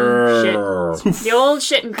 The old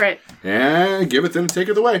shit and crit. And give it then and take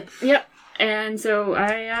it away. Yep. And so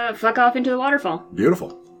I fuck off into the waterfall.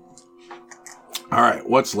 Beautiful. All right,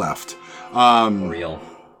 what's left? Real.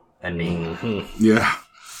 And me. Yeah.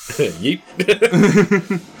 Yeet.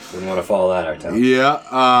 Wouldn't want to follow that out. Yeah.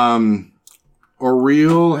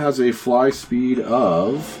 Oriel has a fly speed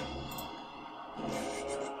of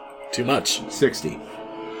Too much. 60.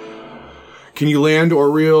 Can you land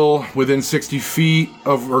Oriel within 60 feet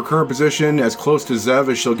of her current position, as close to Zev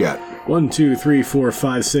as she'll get? 1, 2, 3, 4,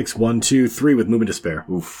 5, 6. 1, 2, 3 with movement to spare.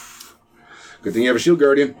 Oof. Good thing you have a shield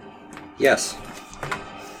guardian. Yes.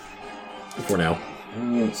 For now.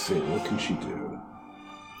 Let's see, what can she do?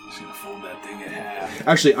 Just gonna fold that thing in half.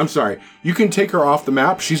 Actually, I'm sorry. You can take her off the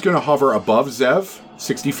map. She's going to hover above Zev,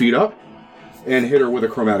 60 feet up, and hit her with a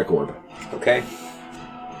chromatic orb. Okay.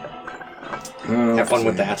 Have fun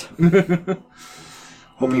with that.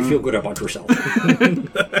 Hope you feel good about yourself.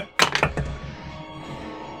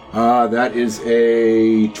 That is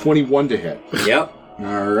a 21 to hit. Yep.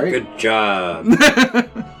 All right. Good job.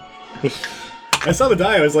 I saw the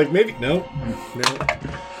die. I was like, maybe. No.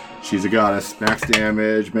 She's a goddess. Max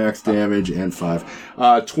damage, and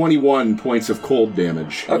 5. 21 points of cold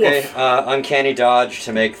damage. Okay, uncanny dodge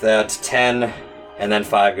to make that 10, and then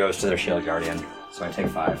 5 goes to their shield guardian. So I take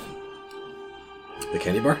 5. The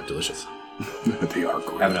candy bar? Delicious. They are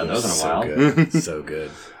great. Haven't had those in a So while. good. So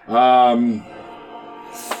good.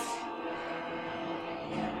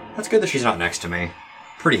 That's good that she's not next to me.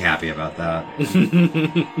 Pretty happy about that.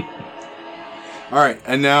 All right,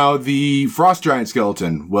 and now the frost giant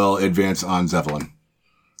skeleton will advance on Zeppelin.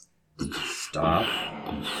 Stop.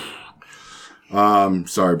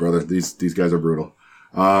 Sorry, brother. These guys are brutal.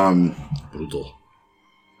 Brutal.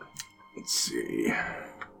 Let's see.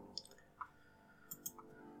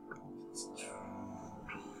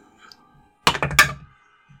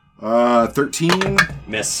 Uh, 13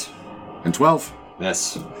 Miss. and 12.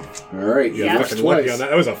 Miss. All right, you Yeah. missed Fucking lucky twice. on that.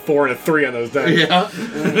 That was a 4 and a 3 on those dice.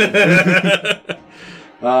 Yeah.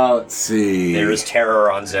 Let's see. There is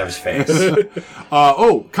terror on Zev's face.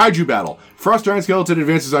 Kaiju battle. Frost giant skeleton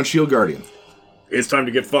advances on shield guardian. It's time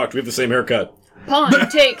to get fucked. We have the same haircut. Pawn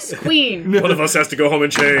takes queen. One of us has to go home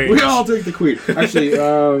and change. We all take the queen. Actually,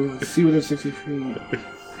 see within 60 feet.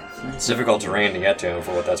 It's difficult terrain to get to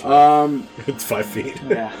for what that's worth. It's 5 feet.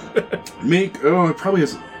 Yeah. It probably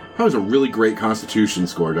has a really great Constitution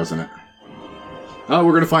score, doesn't it? Oh,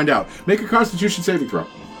 we're gonna find out. Make a Constitution saving throw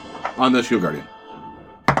on the shield guardian.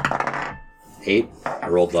 8. I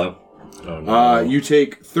rolled low. Oh, no. You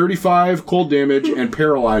take 35 cold damage and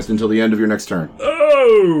paralyzed until the end of your next turn.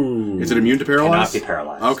 Oh! Is it immune to Cannot paralyze? be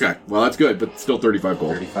paralyzed. Okay, well that's good, but still 35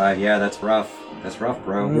 cold. 35, yeah, that's rough. That's rough,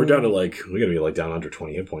 bro. We're down to we gotta be down under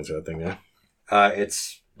 20 hit points for that thing now.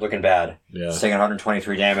 It's looking bad. Yeah. It's taking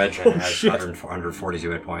 123 damage and has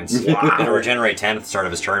 142 hit points. It'll regenerate 10 at the start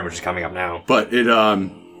of his turn, which is coming up now. But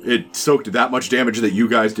it soaked that much damage that you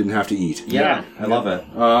guys didn't have to eat. Yeah, I love it.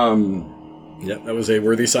 Yep, that was a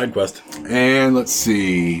worthy side quest. And let's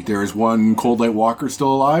see, there is one Cold Light Walker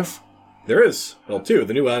still alive. There is. Well, 2.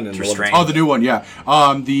 The new one and the Restrained. Oh, the new one, yeah.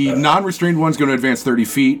 The non-restrained one's going to advance 30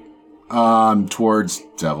 feet towards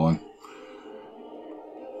Zeppelin.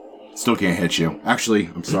 Still can't hit you.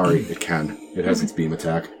 Actually, I'm sorry, it can. It has its beam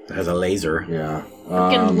attack. It has a laser. Yeah.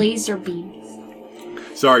 Fucking laser beams.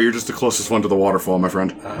 Sorry, you're just the closest one to the waterfall, my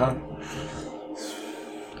friend. Uh-huh.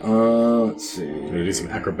 Let's see. Gonna do some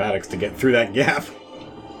acrobatics to get through that gap.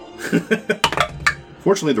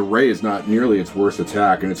 Fortunately, the ray is not nearly its worst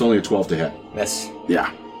attack, and it's only a 12 to hit. Miss.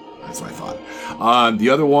 Yeah, that's what I thought. The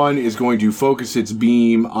other one is going to focus its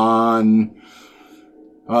beam on...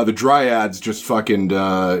 the dryads just fucking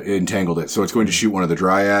entangled it, so it's going to shoot one of the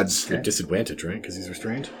dryads. Okay. Disadvantage, right? Because he's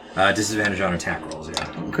restrained. Disadvantage on attack rolls, yeah.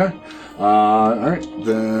 Okay. Alright,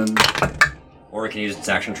 then... Or it can use its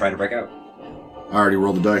action to try to break out. I already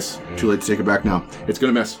rolled the dice. Too late to take it back now. It's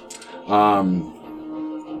gonna miss.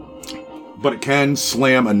 But it can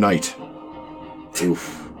slam a knight.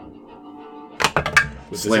 Oof.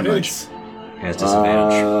 Slam knights. It has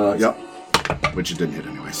disadvantage. Yep. Which it didn't hit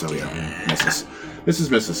anyway, so yeah. Misses.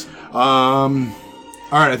 Misses. Alright,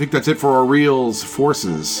 I think that's it for Aurel's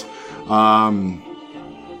forces.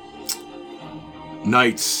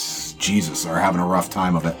 Knights, Jesus, are having a rough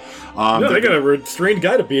time of it. No, they got a restrained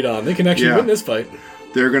guy to beat on. They can actually win this fight.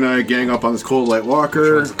 They're gonna gang up on this Cold Light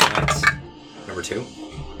Walker. Number 2.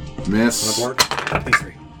 Miss. On the board? I think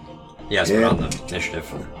 3. Yes, we're on the initiative.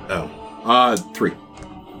 Oh. 3.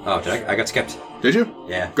 Oh, did I got skipped. Did you?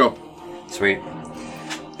 Yeah. Go. Sweet.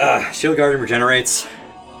 Shield Guardian regenerates.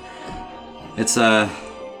 It's,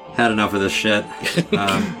 had enough of this shit.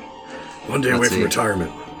 One day away from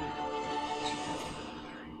retirement.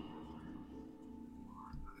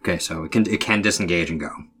 Okay, so it can disengage and go,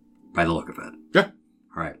 by the look of it. Yeah.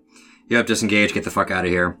 All right. You have disengage. Get the fuck out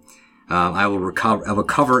of here. I will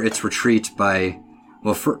cover its retreat by.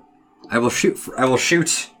 I will shoot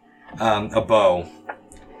a bow.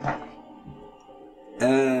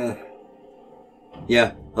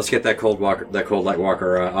 Yeah. Let's get that cold light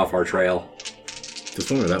walker off our trail. This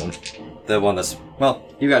one or that one? The one that's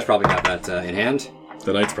you guys probably got that in hand.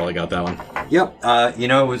 The knight's probably got that one. Yep.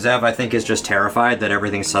 Zev, I think, is just terrified that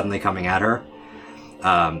everything's suddenly coming at her.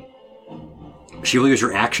 She will use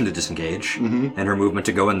her action to disengage and her movement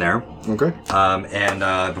to go in there. Okay.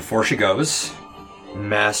 And before she goes,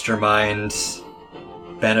 mastermind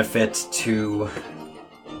benefit to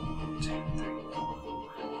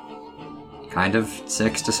kind of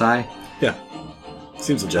 6 to Sai. Yeah.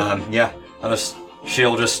 Seems legit. Yeah.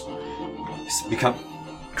 She'll just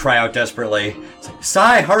cry out desperately. It's like,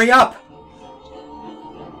 Sai, hurry up!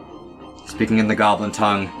 Speaking in the goblin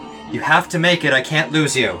tongue, you have to make it, I can't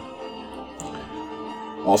lose you.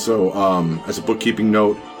 Also, as a bookkeeping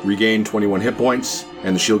note, regain 21 hit points,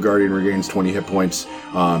 and the Shield Guardian regains 20 hit points.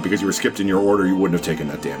 Because you were skipped in your order, you wouldn't have taken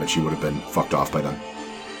that damage. You would have been fucked off by then.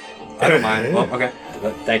 I don't mind. Well, okay.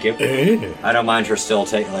 Thank you. I don't mind her still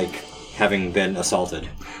having been assaulted.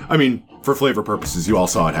 I mean, for flavor purposes, you all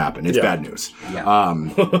saw it happen. It's bad news. Yeah.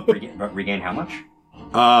 Regain how much?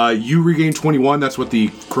 You regain 21. That's what the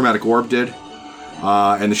Chromatic Orb did.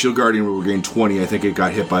 And the Shield Guardian will regain 20. I think it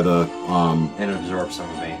got hit by the... And absorb some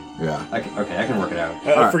of me. Yeah. I can work it out.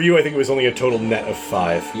 Right. For you, I think it was only a total net of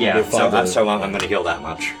 5. Yeah, so I'm going to heal that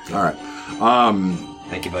much. All right.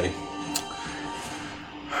 Thank you, buddy.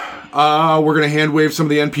 We're going to hand wave some of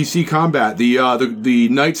the NPC combat. The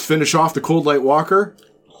knights finish off the Cold Light Walker.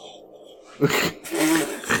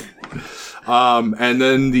 And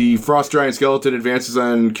then the Frost Giant Skeleton advances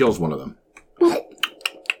and kills one of them.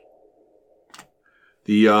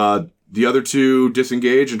 The other 2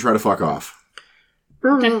 disengage and try to fuck off.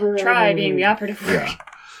 Try being the operative word. Yeah.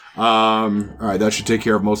 All right, that should take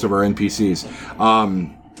care of most of our NPCs.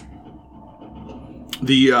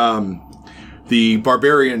 The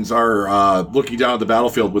barbarians are looking down at the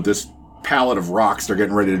battlefield with this pallet of rocks they're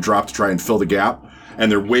getting ready to drop to try and fill the gap.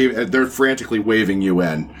 And they're frantically waving you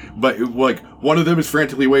in. But, one of them is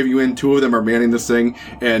frantically waving you in, 2 of them are manning this thing,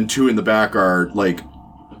 and 2 in the back are,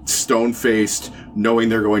 stone-faced, knowing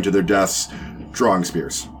they're going to their deaths, drawing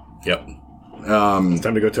spears. Yep. It's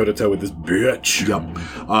time to go toe-to-toe with this bitch. Yep.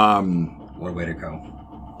 What a way to go.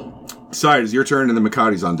 Side, it's your turn, and the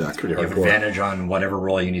Makati's on deck. You have advantage on whatever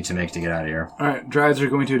roll you need to make to get out of here. Alright, Dryads are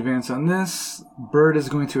going to advance on this. Bird is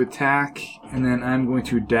going to attack, and then I'm going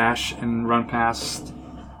to dash and run past,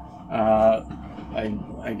 I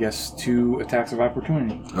guess, 2 attacks of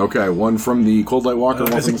opportunity. Okay, one from the Cold Light Walker,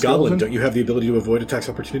 one as from a the goblin, skeleton. don't you have the ability to avoid attacks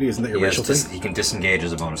of opportunity? Isn't that your racial thing? He can disengage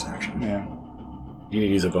as a bonus action. Yeah. You need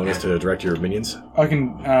to use a bonus to direct your minions? I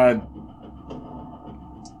can,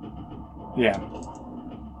 yeah.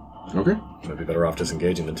 Okay. Might be better off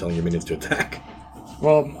disengaging than telling your minions to attack.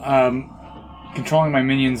 Well, controlling my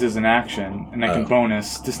minions is an action, and I can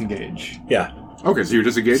bonus disengage. Yeah. Okay, so you're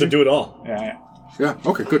disengaging? So do it all. Yeah. Yeah,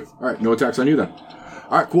 okay, good. All right, no attacks on you then.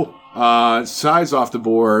 All right, cool. Size off the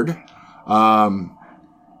board.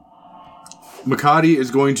 Makati is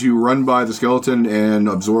going to run by the skeleton and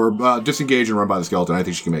disengage and run by the skeleton. I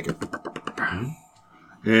think she can make it.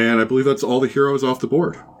 And I believe that's all the heroes off the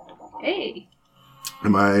board. Hey.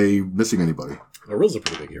 Am I missing anybody? Aril's a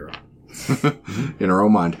pretty big hero. In her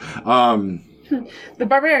own mind. The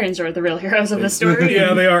barbarians are the real heroes of the story.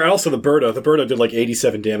 Yeah, they are. Also, the Birda. The Birda did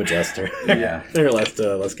 87 damage last turn. Yeah. In her last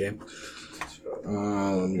game.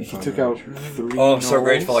 He took out 3. Oh, I'm so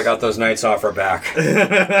grateful I got those knights off her back.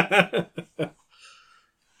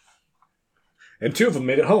 And 2 of them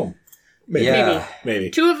made it home. Maybe. Yeah. Maybe.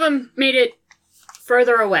 2 of them made it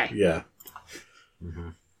further away. Yeah.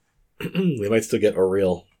 They might still get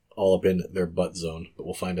Auril all up in their butt zone, but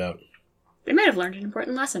we'll find out. They might have learned an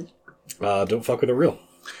important lesson. Don't fuck with Auril.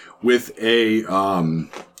 With a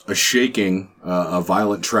shaking, a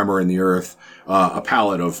violent tremor in the earth, a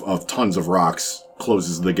pallet of tons of rocks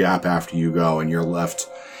closes the gap after you go, and you're left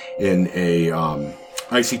in a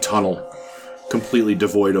icy tunnel, completely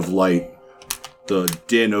devoid of light. the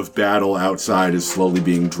din of battle outside is slowly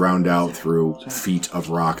being drowned out through feet of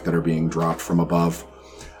rock that are being dropped from above.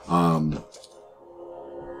 And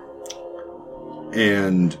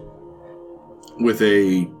with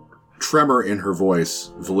a tremor in her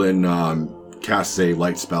voice, Valin casts a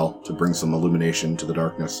light spell to bring some illumination to the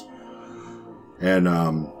darkness. And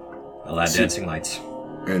Aloud dancing lights.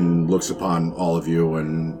 And looks upon all of you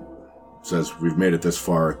and says, "We've made it this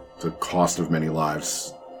far, the cost of many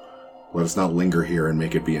lives. Let us not linger here and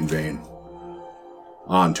make it be in vain.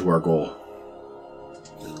 On to our goal."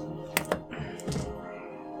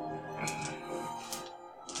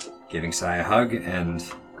 Giving Sai a hug and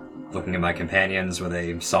looking at my companions with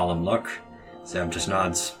a solemn look, Zeb just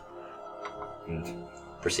nods and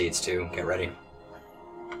proceeds to get ready.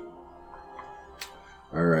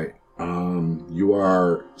 All right. You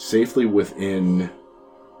are safely within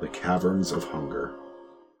the Caverns of Hunger.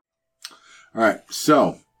 All right.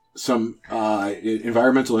 So, some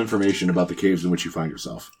environmental information about the caves in which you find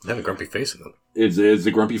yourself. They have a grumpy face in them. It's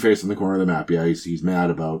the grumpy face in the corner of the map. Yeah, he's mad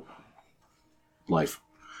about life.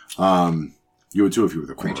 You would too if you were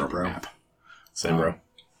the corner of the map. Same, bro.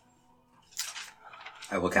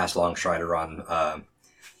 I will cast Long Strider on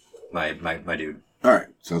my dude. All right,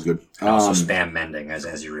 sounds good. And also spam mending as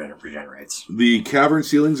he regenerates. The cavern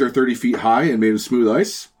ceilings are 30 feet high and made of smooth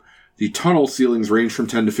ice. The tunnel ceilings range from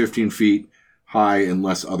 10 to 15 feet high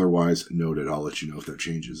unless otherwise noted. I'll let you know if that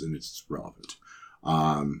changes and it's relevant.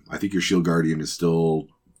 I think your shield guardian is still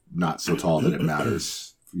not so tall that it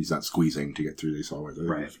matters. He's not squeezing to get through these hallways.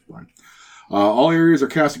 Right. Fine. All areas are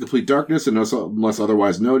cast in complete darkness unless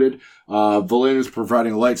otherwise noted. Valin is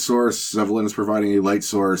providing a light source. Evelyn is providing a light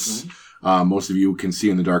source. Mm-hmm. Most of you can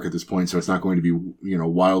see in the dark at this point, so it's not going to be,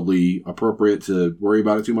 wildly appropriate to worry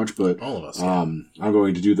about it too much. But all of us. I'm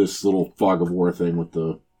going to do this little fog of war thing with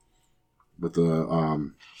the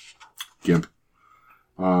gimp.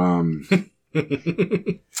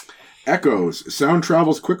 Echoes. Sound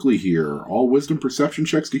travels quickly here. All wisdom perception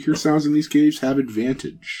checks to hear sounds in these caves have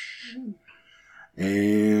advantage.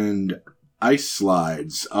 And ice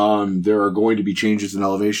slides. There are going to be changes in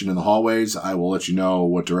elevation in the hallways. I will let you know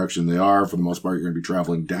what direction they are. For the most part, you're going to be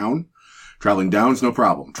traveling down. Traveling down is no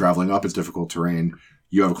problem. Traveling up is difficult terrain.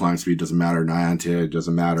 You have a climb speed, doesn't matter. Niantic,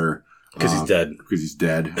 doesn't matter. Because he's dead. Because he's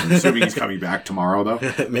dead. I'm assuming he's coming back tomorrow, though.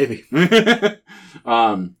 Maybe.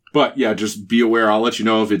 But yeah, just be aware. I'll let you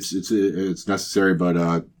know if it's necessary.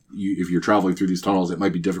 But if you're traveling through these tunnels, it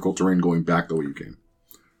might be difficult terrain going back the way you came.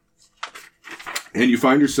 And you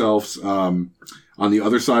find yourselves on the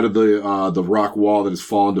other side of the rock wall that has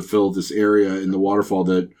fallen to fill this area in the waterfall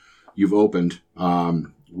that you've opened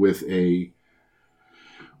with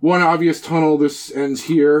one obvious tunnel. This ends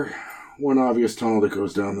here. One obvious tunnel that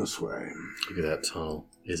goes down this way. Look at that tunnel.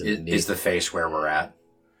 Isn't it neat? Is the face where we're at?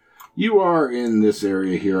 You are in this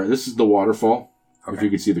area here. This is the waterfall. Okay. If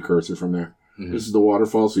you could see the cursor from there. Mm-hmm. This is the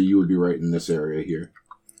waterfall, so you would be right in this area here.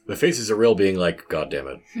 The face is a real being like, God damn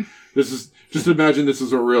it. This is, just imagine this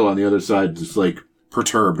is a real on the other side, just like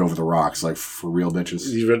perturbed over the rocks, like for real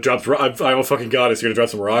bitches. You're going to drop, I'm a fucking goddess, you're going to drop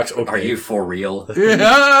some rocks? Okay. Are you for real?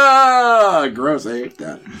 Yeah! Gross, I hate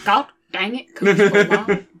that. God dang it, Coach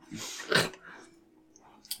Bowman.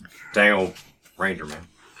 Dang old Ranger man.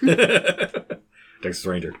 Texas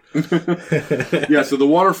Ranger. Yeah, so the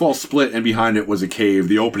waterfall split and behind it was a cave.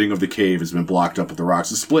 The opening of the cave has been blocked up with the rocks.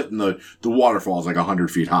 The split in the waterfall is like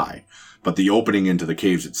 100 feet high. But the opening into the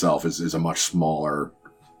caves itself is a much smaller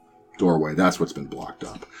doorway. That's what's been blocked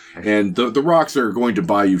up. And the rocks are going to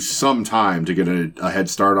buy you some time to get a head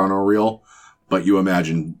start on Oriel. But you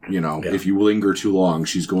imagine, if you linger too long,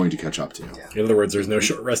 she's going to catch up to you. Yeah. In other words, there's no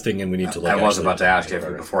short resting and we need to I was about to ask if,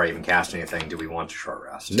 before I even cast anything, do we want to short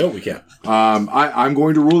rest? No, we can't. I'm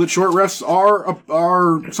going to rule that short rests are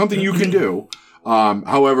something you can do.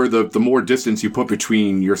 However, the more distance you put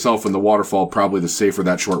between yourself and the waterfall, probably the safer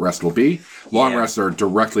that short rest will be. Long rests are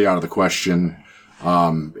directly out of the question,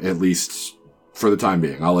 at least for the time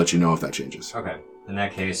being. I'll let you know if that changes. Okay. In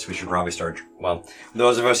that case, we should probably start... Well,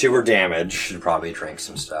 those of us who were damaged should probably drink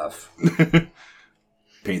some stuff.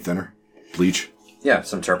 Paint thinner. Bleach. Yeah,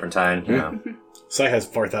 some turpentine, you know. Sai has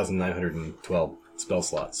 4,912 spell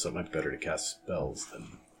slots, so it might be better to cast spells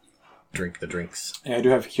than drink the drinks. Yeah, I do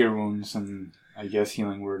have cure wounds and I guess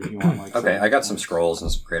healing word if you want. Like Okay, I got some scrolls and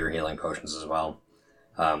some greater healing potions as well.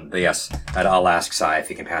 But yes, I'll ask Sai if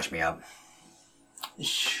he can patch me up.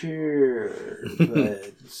 Sure,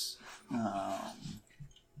 but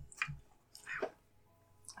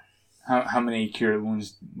how many cure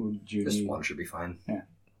wounds would you This need? one should be fine. Yeah.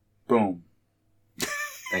 Boom.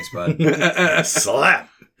 Thanks, bud. Slap!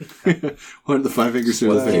 What are the 5 fingers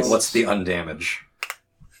to the face? What's the undamage?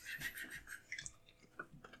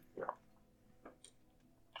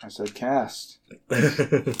 I said cast.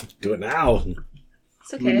 Do it now.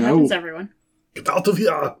 It's okay. It happens to everyone. Get out of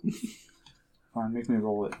here. Fine, make me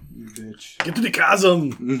roll it, you bitch. Get to the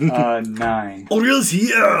chasm. 9. Oriel's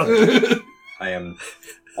here. I am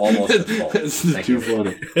almost at full. This is Thank too you.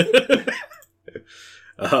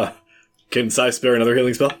 funny. Can Sai spare another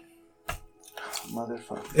healing spell?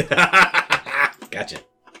 Motherfucker. Gotcha.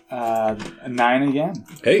 9 again.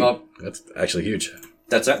 Hey, Oh. that's actually huge.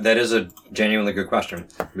 That is a genuinely good question.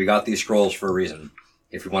 We got these scrolls for a reason.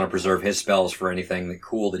 If we want to preserve his spells for anything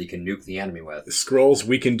cool that he can nuke the enemy with. Scrolls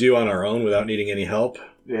we can do on our own without needing any help.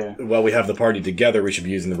 Yeah. While we have the party together, we should be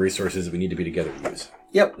using the resources we need to be together to use.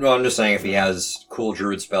 Yep. No, I'm just saying if he has cool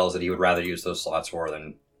druid spells that he would rather use those slots for,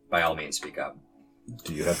 then by all means speak up.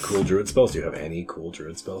 Do you have cool druid spells? Do you have any cool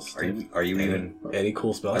druid spells? Are you even any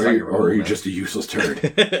cool spells? Or are you just a useless turd?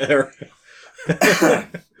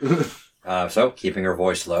 So keeping her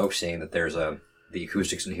voice low, seeing that the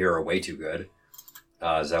acoustics in here are way too good.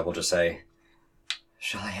 Zeb will just say,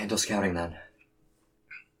 "Shall I handle scouting then?"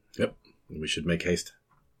 Yep. We should make haste.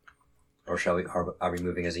 Or are we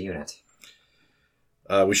moving as a unit?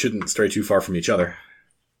 We shouldn't stray too far from each other.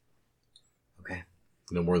 Okay.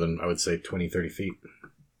 No more than, I would say, 20, 30 feet.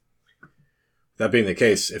 That being the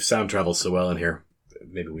case, if sound travels so well in here,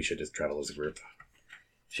 maybe we should just travel as a group.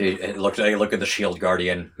 I look at the shield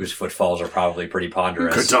guardian, whose footfalls are probably pretty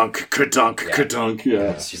ponderous. Ka-dunk,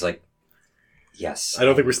 yeah. She's like, yes. I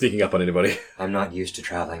don't think we're sneaking up on anybody. I'm not used to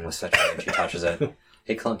traveling with such range. She touches it.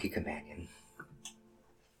 A clunky companion.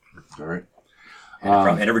 All right.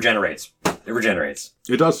 And it regenerates. It regenerates.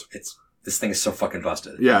 It does. This thing is so fucking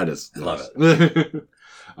busted. Yeah, it is. I love it.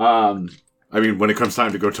 I mean, when it comes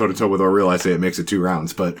time to go toe-to-toe with Oriel, I say it makes it 2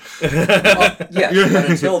 rounds, but... Yeah, but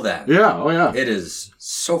until then... Yeah, oh yeah. It is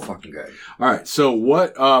so fucking good. All right, so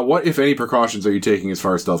what, if any, precautions are you taking as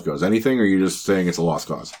far as stealth goes? Anything, or are you just saying it's a lost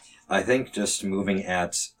cause? I think just moving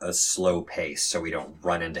at a slow pace so we don't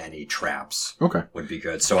run into any traps Okay. would be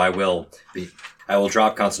good. So I will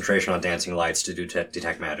drop concentration on dancing lights to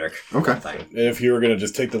detect magic. Okay. Thing. If you were going to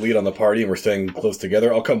just take the lead on the party and we're staying close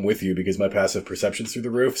together, I'll come with you because my passive perception's through the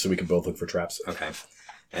roof, so we can both look for traps. Okay.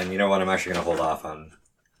 And you know what? I'm actually going to hold off on...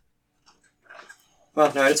 Well,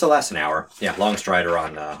 no, it'll last an hour. Yeah, long strider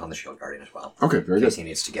on the shield guardian as well. Okay, very In case good. he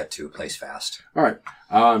needs to get to a place fast. All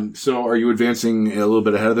right. So are you advancing a little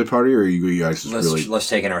bit ahead of the party, or are you guys just Let's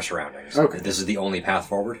take in our surroundings. Okay. This is the only path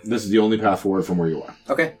forward? This is the only path forward from where you are.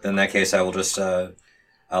 Okay. Then in that case, I will just...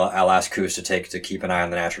 I'll ask Koos to keep an eye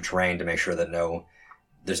on the natural terrain to make sure that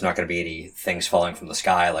there's not going to be any things falling from the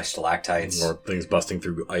sky like stalactites. Or things busting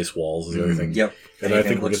through ice walls is the other thing. Yep. And Anything I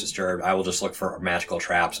think that looks disturbed, I will just look for magical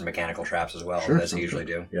traps and mechanical traps as well, Sure, as I usually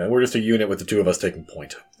do. Yeah, we're just a unit with the 2 of us taking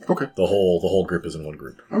point. Okay. The whole group is in one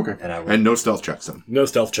group. Okay. And And no stealth checks then. No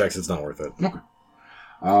stealth checks, it's not worth it. Okay.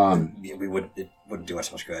 It wouldn't do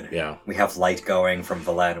us much good. Yeah. We have light going from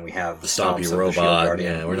Valet, and we have the stomps Stompy of the shield robot.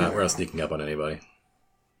 guardian. Yeah, we're not sneaking up on anybody.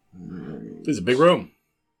 This is a big room.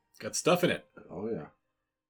 Got stuff in it. Oh, yeah.